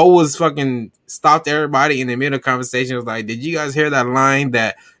dude that always fucking stopped everybody in the middle of conversation. Was like, did you guys hear that line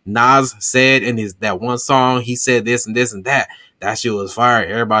that Nas said in his that one song? He said this and this and that. That shit was fire.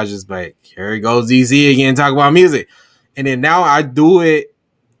 Everybody's just like, here he goes DC again, talk about music. And then now I do it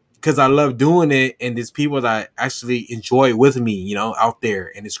because I love doing it, and there's people that actually enjoy it with me, you know, out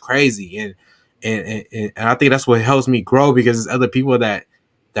there, and it's crazy. And I think that's what helps me grow, because there's other people that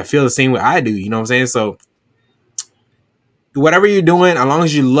feel the same way I do. You know what I'm saying? So whatever you're doing, as long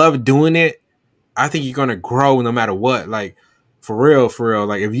as you love doing it, I think you're gonna grow no matter what. Like for real.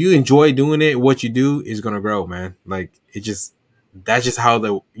 Like if you enjoy doing it, what you do is gonna grow, man. Like that's just how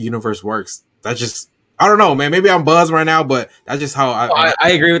the universe works. That's just, I don't know, man. Maybe I'm buzzed right now, but that's just how I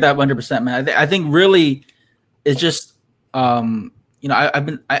agree with that 100%, man. I think really it's just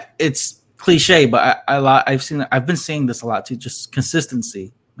it's cliche, but I've been seeing this a lot too. Just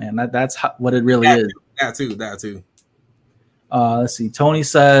consistency, man. That's what it really is. That too. Let's see. Tony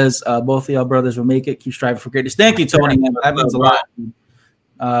says both of y'all brothers will make it. Keep striving for greatness. Thank you, Tony. Man. That means a lot.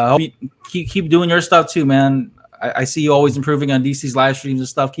 Hope you keep doing your stuff too, man. I see you always improving on DC's live streams and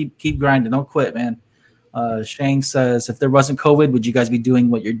stuff. Keep grinding. Don't quit, man. Shang says, if there wasn't COVID, would you guys be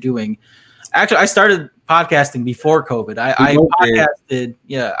doing what you're doing? Actually, I started podcasting before COVID. I podcasted.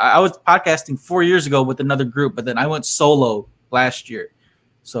 Yeah, I was podcasting 4 years ago with another group, but then I went solo last year.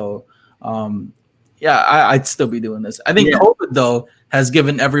 So, I'd still be doing this. I think COVID though has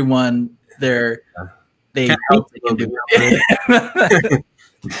given everyone their they can do it.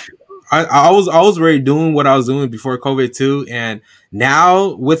 I was already doing what I was doing before COVID too, and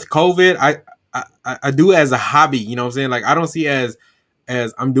now with COVID, I do it as a hobby. You know what I'm saying? Like I don't see it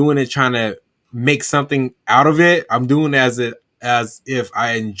as I'm doing it trying to make something out of it. I'm doing it as if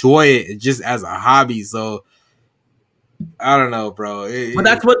I enjoy it just as a hobby. So I don't know, bro. But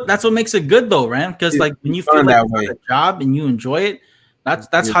that's what makes it good though, Ram. Because like when you feel like it's a job and you enjoy it,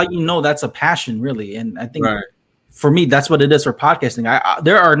 that's how you know that's a passion, really. And I think for me, that's what it is for podcasting.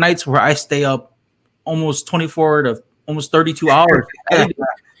 There are nights where I stay up almost 24 to almost 32 hours editing,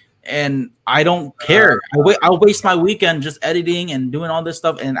 and I don't care. I'll waste my weekend just editing and doing all this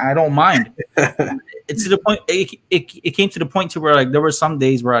stuff, and I don't mind. It's to the point. It came to the point to where like there were some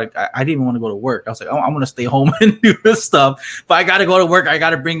days where I didn't even want to go to work. I was like, oh, I'm gonna stay home and do this stuff, but I got to go to work. I got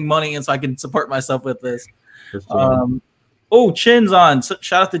to bring money in so I can support myself with this. Chin's on. So,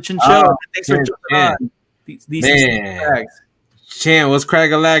 shout out to Chin Show. Thanks for jumping on. Man, Chan, what's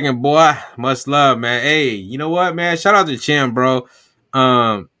cracking lagging, boy? Much love, man. Hey, you know what, man? Shout out to Chan, bro.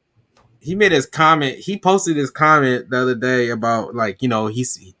 He made his comment. He posted his comment the other day about like, you know,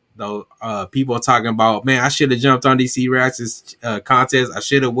 people talking about, man, I should have jumped on DC Reactions contest. I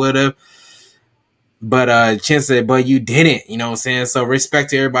should have, would have. But Chan said, but you didn't. You know what I'm saying? So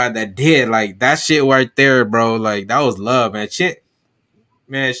respect to everybody that did. Like that shit right there, bro. Like that was love, man. Chin,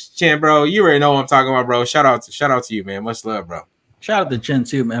 bro, you already know what I'm talking about, bro. Shout out to you, man. Much love, bro. Shout out to Chin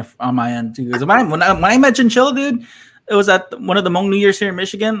too, man, on my end too. Because when I met Chinchilla, dude, it was at one of the Hmong New Year's here in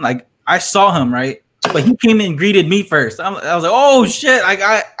Michigan. Like I saw him, right, but he came and greeted me first. I was like, oh shit! Like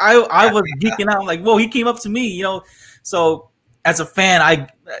I was geeking out. I'm like, whoa, he came up to me, you know. So as a fan, I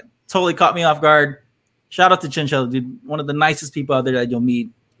totally caught me off guard. Shout out to Chinchilla, dude. One of the nicest people out there that you'll meet.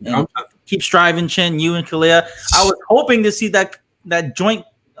 And keep striving, Chin. You and Kalia. I was hoping to see that joint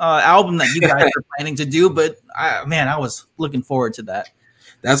album that you guys are planning to do, but I was looking forward to that.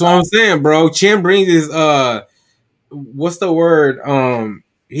 That's what I'm saying, bro. Chin brings his what's the word?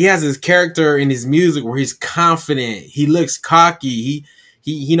 He has his character in his music where he's confident. He looks cocky.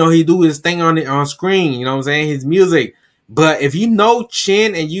 He he do his thing on screen. You know what I'm saying? His music. But if you know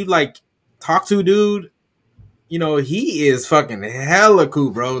Chin and you like talk to dude, you know he is fucking hella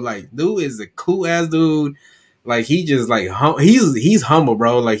cool, bro. Like dude is a cool ass dude. Like he just like he's humble,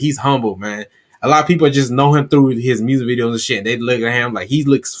 bro. Like he's humble, man. A lot of people just know him through his music videos and shit. And they look at him like he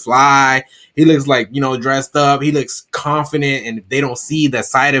looks fly. He looks like, you know, dressed up. He looks confident, and they don't see that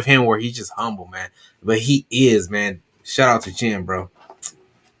side of him where he's just humble, man. But he is, man. Shout out to Chin, bro.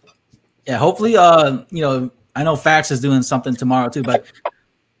 Yeah, hopefully, I know Fax is doing something tomorrow too, but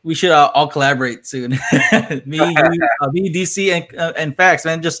we should all collaborate soon. me, DC, and Fax,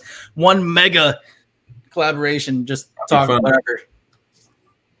 man. Just one mega collaboration. Just talk whatever.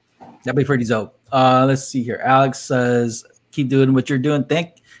 That'd be pretty dope. Let's see here. Alex says, "Keep doing what you're doing."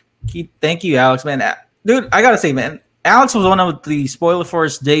 Thank you, Alex, man. Dude, I gotta say, man, Alex was one of the Spoiler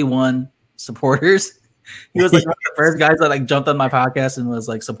Force day one supporters. He was like one of the first guys that like jumped on my podcast and was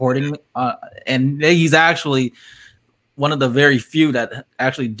like supporting me. And he's actually one of the very few that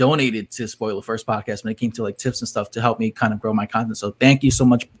actually donated to Spoiler First Podcast when it came to like tips and stuff to help me kind of grow my content. So thank you so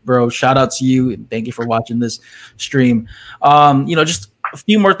much, bro. Shout out to you, and thank you for watching this stream. Just a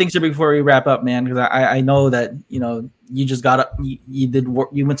few more things here before we wrap up, man, because I know that you just got up, you did work,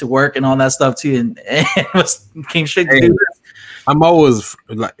 you went to work and all that stuff too, and came straight to do this. I'm always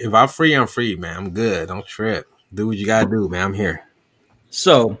like, if I'm free, I'm free, man. I'm good. Don't trip. Do what you gotta do, man. I'm here.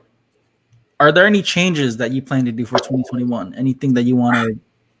 So, are there any changes that you plan to do for 2021? Anything that you want to,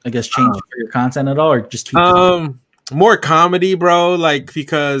 I guess, change for your content at all, or just keep more comedy, bro? Like,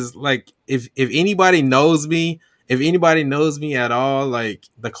 because like if anybody knows me, at all, like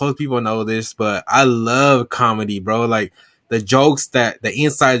the close people know this, but I love comedy, bro. Like the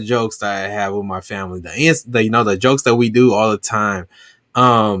inside jokes that I have with my family, the jokes that we do all the time.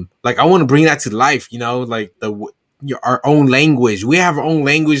 Like I want to bring that to life, like our own language. We have our own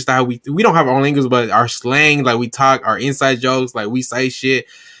language that we don't have our own language, but our slang, like we talk, our inside jokes, like we say shit.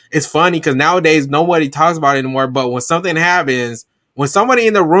 It's funny because nowadays nobody talks about it anymore. But when something happens, when somebody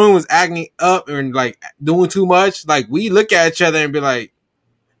in the room is acting up and like doing too much, like we look at each other and be like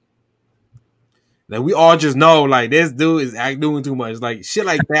we all just know like this dude is doing too much, like shit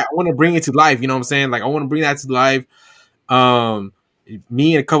like that. I want to bring it to life. You know what I'm saying? Like I want to bring that to life.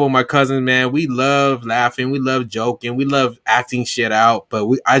 Me and a couple of my cousins, man, we love laughing, we love joking, we love acting shit out, but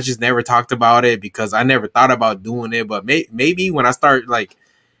I just never talked about it because I never thought about doing it. But maybe when I start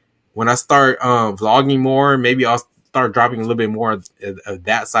vlogging more, maybe I'll start dropping a little bit more of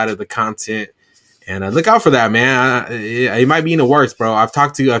that side of the content. And look out for that, man. It might be in the works, bro. I've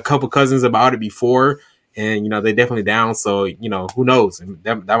talked to a couple cousins about it before, and they're definitely down. So who knows?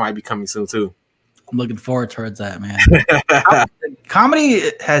 That might be coming soon too. I'm looking forward towards that, man.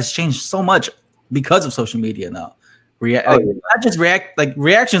 Comedy has changed so much because of social media now. Not just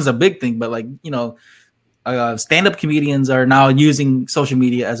reaction is a big thing, but stand-up comedians are now using social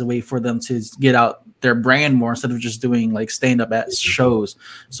media as a way for them to get out their brand more instead of just doing like stand-up at shows.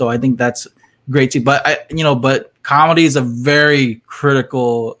 So I think that's great too. But but comedy is a very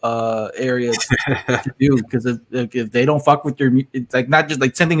critical area to do, because if they don't fuck with your, it's like not just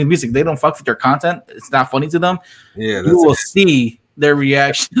like same thing with music. They don't fuck with your content, it's not funny to them. Yeah, you will see their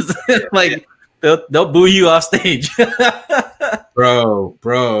reactions. Like they'll boo you off stage. bro.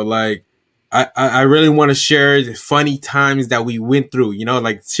 Like I really want to share the funny times that we went through.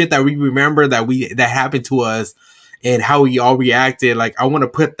 Like shit that we remember that happened to us, and how we all reacted. Like I want to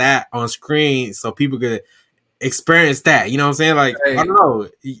put that on screen so people could experience that. You know what I'm saying? Like, right. I don't know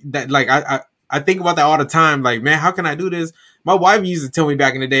that. Like I think about that all the time. Like, man, how can I do this? My wife used to tell me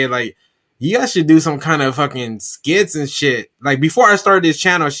back in the day, like, you guys should do some kind of fucking skits and shit. Like before I started this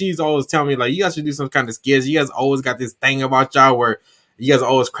channel, she's always telling me like, you guys should do some kind of skits. You guys always got this thing about y'all where you guys are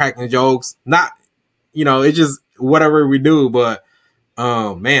always cracking jokes. Not, it's just whatever we do, but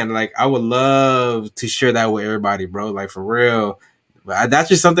man, like I would love to share that with everybody, bro. Like for real. But that's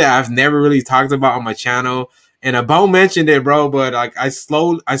just something I've never really talked about on my channel. And Bone mentioned it, bro. But like I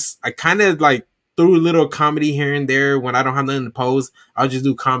kind of like threw a little comedy here and there when I don't have nothing to post. I'll just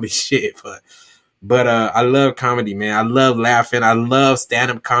do comedy shit. But I love comedy, man. I love laughing. I love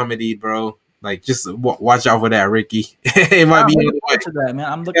stand-up comedy, bro. Like just watch out for that, Ricky. It might be to that,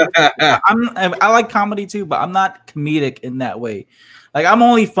 man. I'm looking. I like comedy too, but I'm not comedic in that way. Like I'm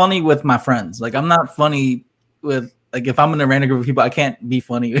only funny with my friends. Like I'm not funny with like if I'm in a random group of people, I can't be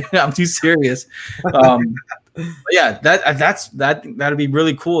funny. I'm too serious. But yeah, that'd be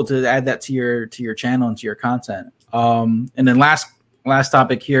really cool to add that to your channel and to your content. And then last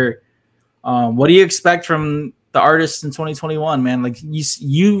topic here. What do you expect from the artists in 2021, man? Like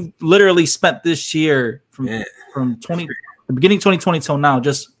you literally spent this year from the beginning of 2020 till now,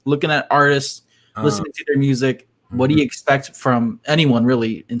 just looking at artists, listening to their music. What do you expect from anyone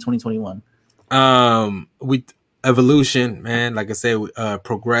really in 2021? With evolution, man, like I said,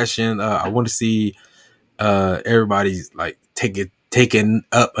 progression. I want to see everybody's like taking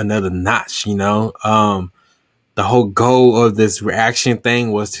up another notch. The whole goal of this reaction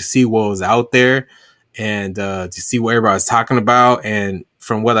thing was to see what was out there and to see what everybody's talking about. And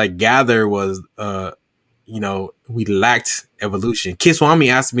from what I gather was, we lacked evolution. Kid Swami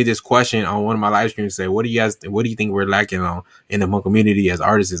asked me this question on one of my live streams. Say, what do you think we're lacking on in the Hmong community as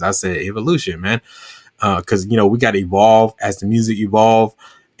artists? I said evolution, man. Because we got to evolve as the music evolve,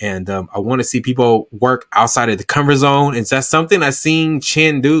 and I want to see people work outside of the comfort zone. And that's something I seen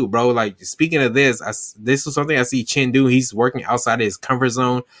Chin do, bro. Like speaking of this, this is something I see Chin do. He's working outside of his comfort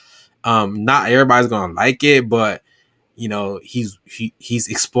zone. Not everybody's gonna like it, but he's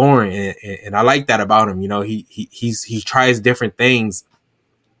exploring, and I like that about him. He tries different things,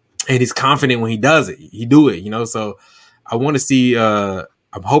 and he's confident when he does it. He do it, So I want to see.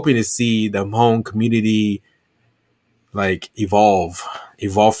 I'm hoping to see the Hmong community like evolve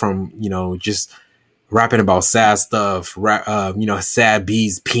from just rapping about sad stuff, sad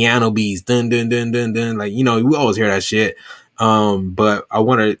beats, piano beats, dun dun dun dun dun. Like we always hear that shit. But I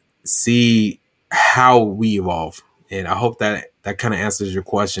want to see how we evolve, and I hope that kind of answers your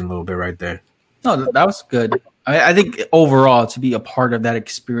question a little bit right there. No, that was good. I think overall to be a part of that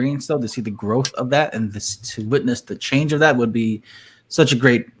experience, though, to see the growth of that and to witness the change of that would be such a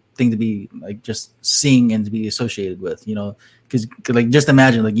great thing to be like just seeing and to be associated with, because like just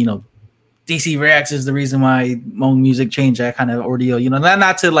imagine like DC Reacts is the reason why Hmong music changed, that kind of ordeal,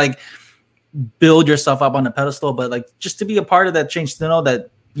 not to like build yourself up on a pedestal, but like just to be a part of that change, to know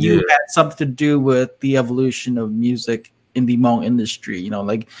that you had something to do with the evolution of music in the Hmong industry.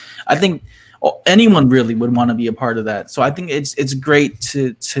 Like I think anyone really would want to be a part of that. So I think it's great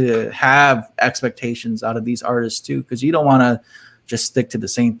to have expectations out of these artists too, because you don't want to just stick to the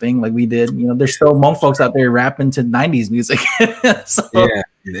same thing like we did. There's still Hmong folks out there rapping to 90s music. So, yeah,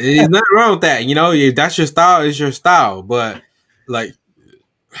 there's nothing wrong with that. If that's your style, it's your style. But like,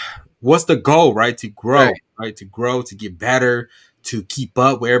 what's the goal, right? To grow, right? To grow, to get better, to keep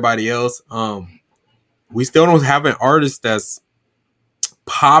up with everybody else. We still don't have an artist that's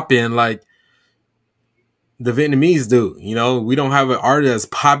popping like the Vietnamese do. We don't have an artist that's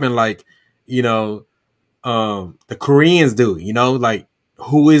popping like the Koreans do. Like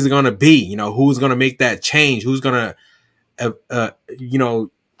who is it gonna be? Who's gonna make that change? Who's gonna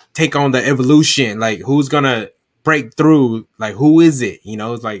take on the evolution? Like who's gonna break through? Like who is it?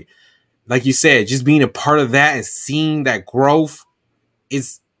 It's like you said, just being a part of that and seeing that growth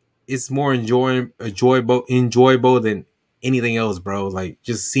is more enjoyable than anything else, bro. Like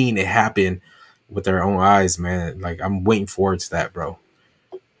just seeing it happen with their own eyes, man. Like I'm waiting forward to that, bro.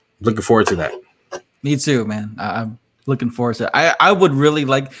 Looking forward to that. Me too, man. I'm looking forward to it. I would really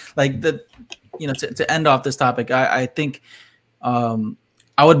like the to end off this topic. I think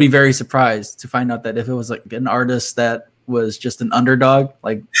I would be very surprised to find out that if it was like an artist that was just an underdog,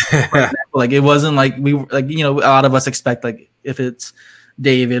 like for example, like it wasn't like we like a lot of us expect like if it's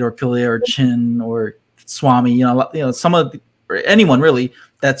David or Kalia or Chin or Swami, some of or anyone really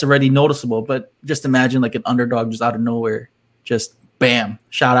that's already noticeable. But just imagine like an underdog just out of nowhere, just bam,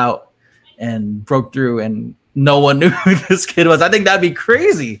 shout out and broke through, and no one knew who this kid was. I think that'd be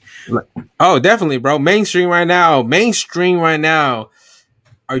crazy. Oh, definitely, bro. Mainstream right now.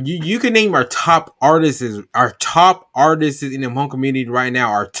 You can name our top artists in the Hmong community right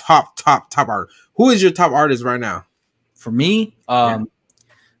now. Our top artist. Who is your top artist right now? For me, top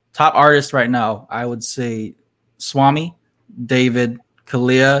artist right now, I would say Swami, David,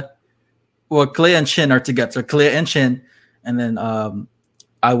 Kalia. Well, Kalia and Chin are together. So Kalia and Chin, and then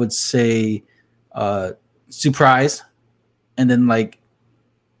I would say Surprise, and then like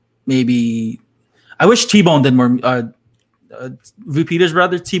maybe I wish T-Bone did more. V. Peter's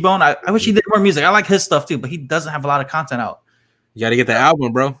brother T-Bone. I wish he did more music. I like his stuff too, but he doesn't have a lot of content out. You got to get the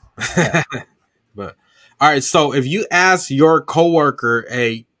album, bro. Yeah. But all right, so if you ask your coworker,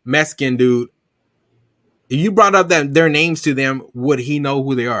 a Mexican dude, if you brought up their names to them, would he know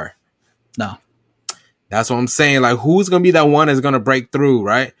who they are? No. That's what I'm saying. Like, who's gonna be that one that's gonna break through,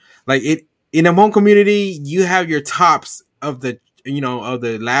 right? Like it in the Hmong community, you have your tops of the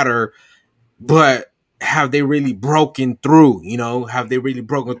ladder, but have they really broken through? Have they really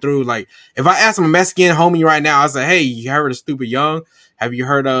broken through? Like, if I ask my Mexican homie right now, I say, "Hey, you heard of Stupid Young? Have you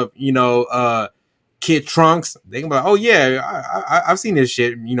heard of Kid Trunks?" They can be like, "Oh yeah, I've seen this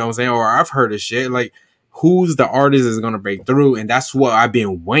shit." You know what I'm saying? Or I've heard of shit. Like, who's the artist that's gonna break through? And that's what I've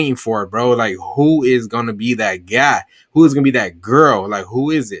been waiting for, bro. Like, who is gonna be that guy? Who is gonna be that girl? Like, who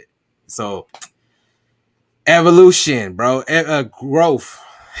is it? So, evolution, bro. Growth.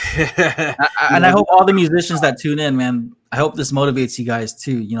 And I hope all the musicians that tune in, man, I hope this motivates you guys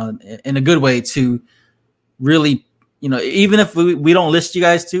too, in a good way to really, even if we don't list you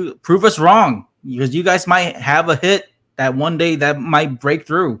guys to, prove us wrong, because you guys might have a hit that one day that might break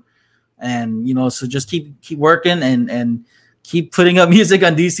through. And, so just keep working and keep putting up music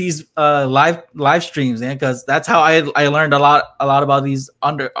on DC's live streams, man, because that's how I learned a lot about these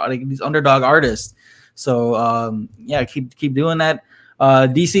underdog artists. So keep doing that.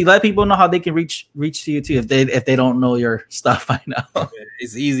 DC, let people know how they can reach to you too if they don't know your stuff by now.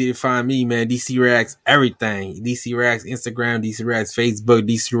 It's easy to find me, man. DC Reacts everything. DC Reacts Instagram, DC Reacts Facebook,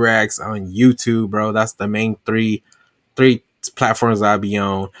 DC Reacts on YouTube, bro. That's the main three platforms I'll be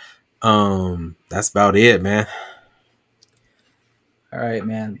on. That's about it, man. All right,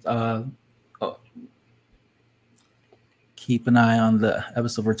 man. Keep an eye on the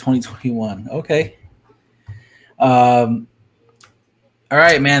episode for 2021. Okay. All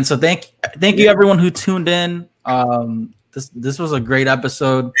right, man. So thank you everyone who tuned in. This was a great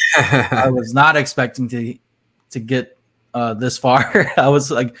episode. I was not expecting to get this far.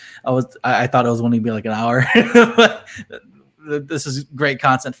 I thought it was only be like an hour. But this is great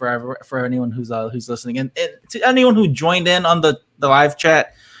content for anyone who's listening, and to anyone who joined in on the live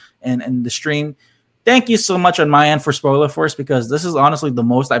chat and the stream. Thank you so much on my end for Spoiler Force, because this is honestly the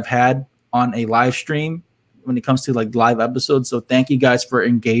most I've had on a live stream when it comes to like live episodes. So thank you guys for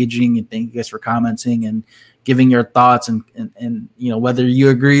engaging, and thank you guys for commenting and giving your thoughts, and whether you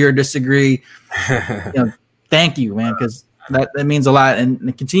agree or disagree. Thank you, man, because that means a lot,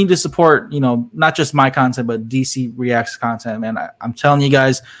 and continue to support not just my content but DC Reacts content, man. I'm telling you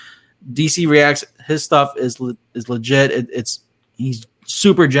guys, DC Reacts, his stuff is legit. He's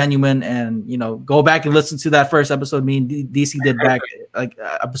super genuine, and go back and listen to that first episode me and DC did back like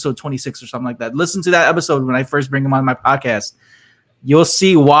episode 26 or something like that. Listen to that episode when I first bring him on my podcast. You'll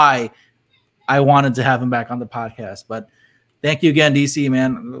see why I wanted to have him back on the podcast. But thank you again, DC,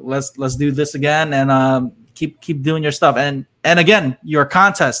 man. Let's do this again, and keep doing your stuff. And again, your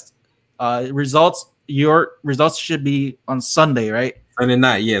contest results should be on Sunday, right? Sunday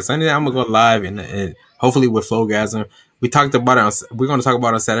night, yeah. Sunday night I'm gonna go live and hopefully with Flowgasm. We talked about it. We're going to talk about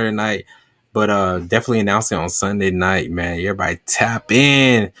it on Saturday night, but definitely announce it on Sunday night, man. Everybody tap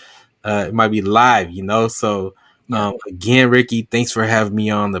in. It might be live, So again, Ricky, thanks for having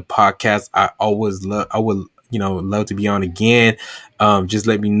me on the podcast. I would love to be on again. Just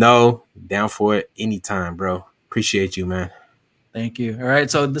let me know. Down for it anytime, bro. Appreciate you, man. Thank you. All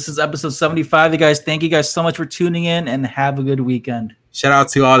right, so this is episode 75, you guys. Thank you guys so much for tuning in, and have a good weekend. Shout out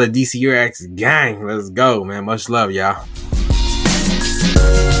to all the DC Reacts gang. Let's go, man. Much love, y'all.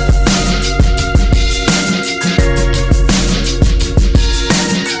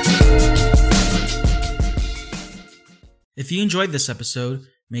 If you enjoyed this episode,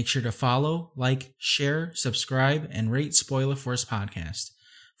 make sure to follow, like, share, subscribe, and rate Spoiler Force Podcast.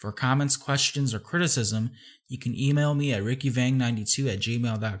 For comments, questions, or criticism, you can email me at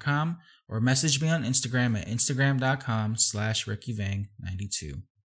rickyvang92@gmail.com or message me on Instagram at instagram.com/rickyvang92.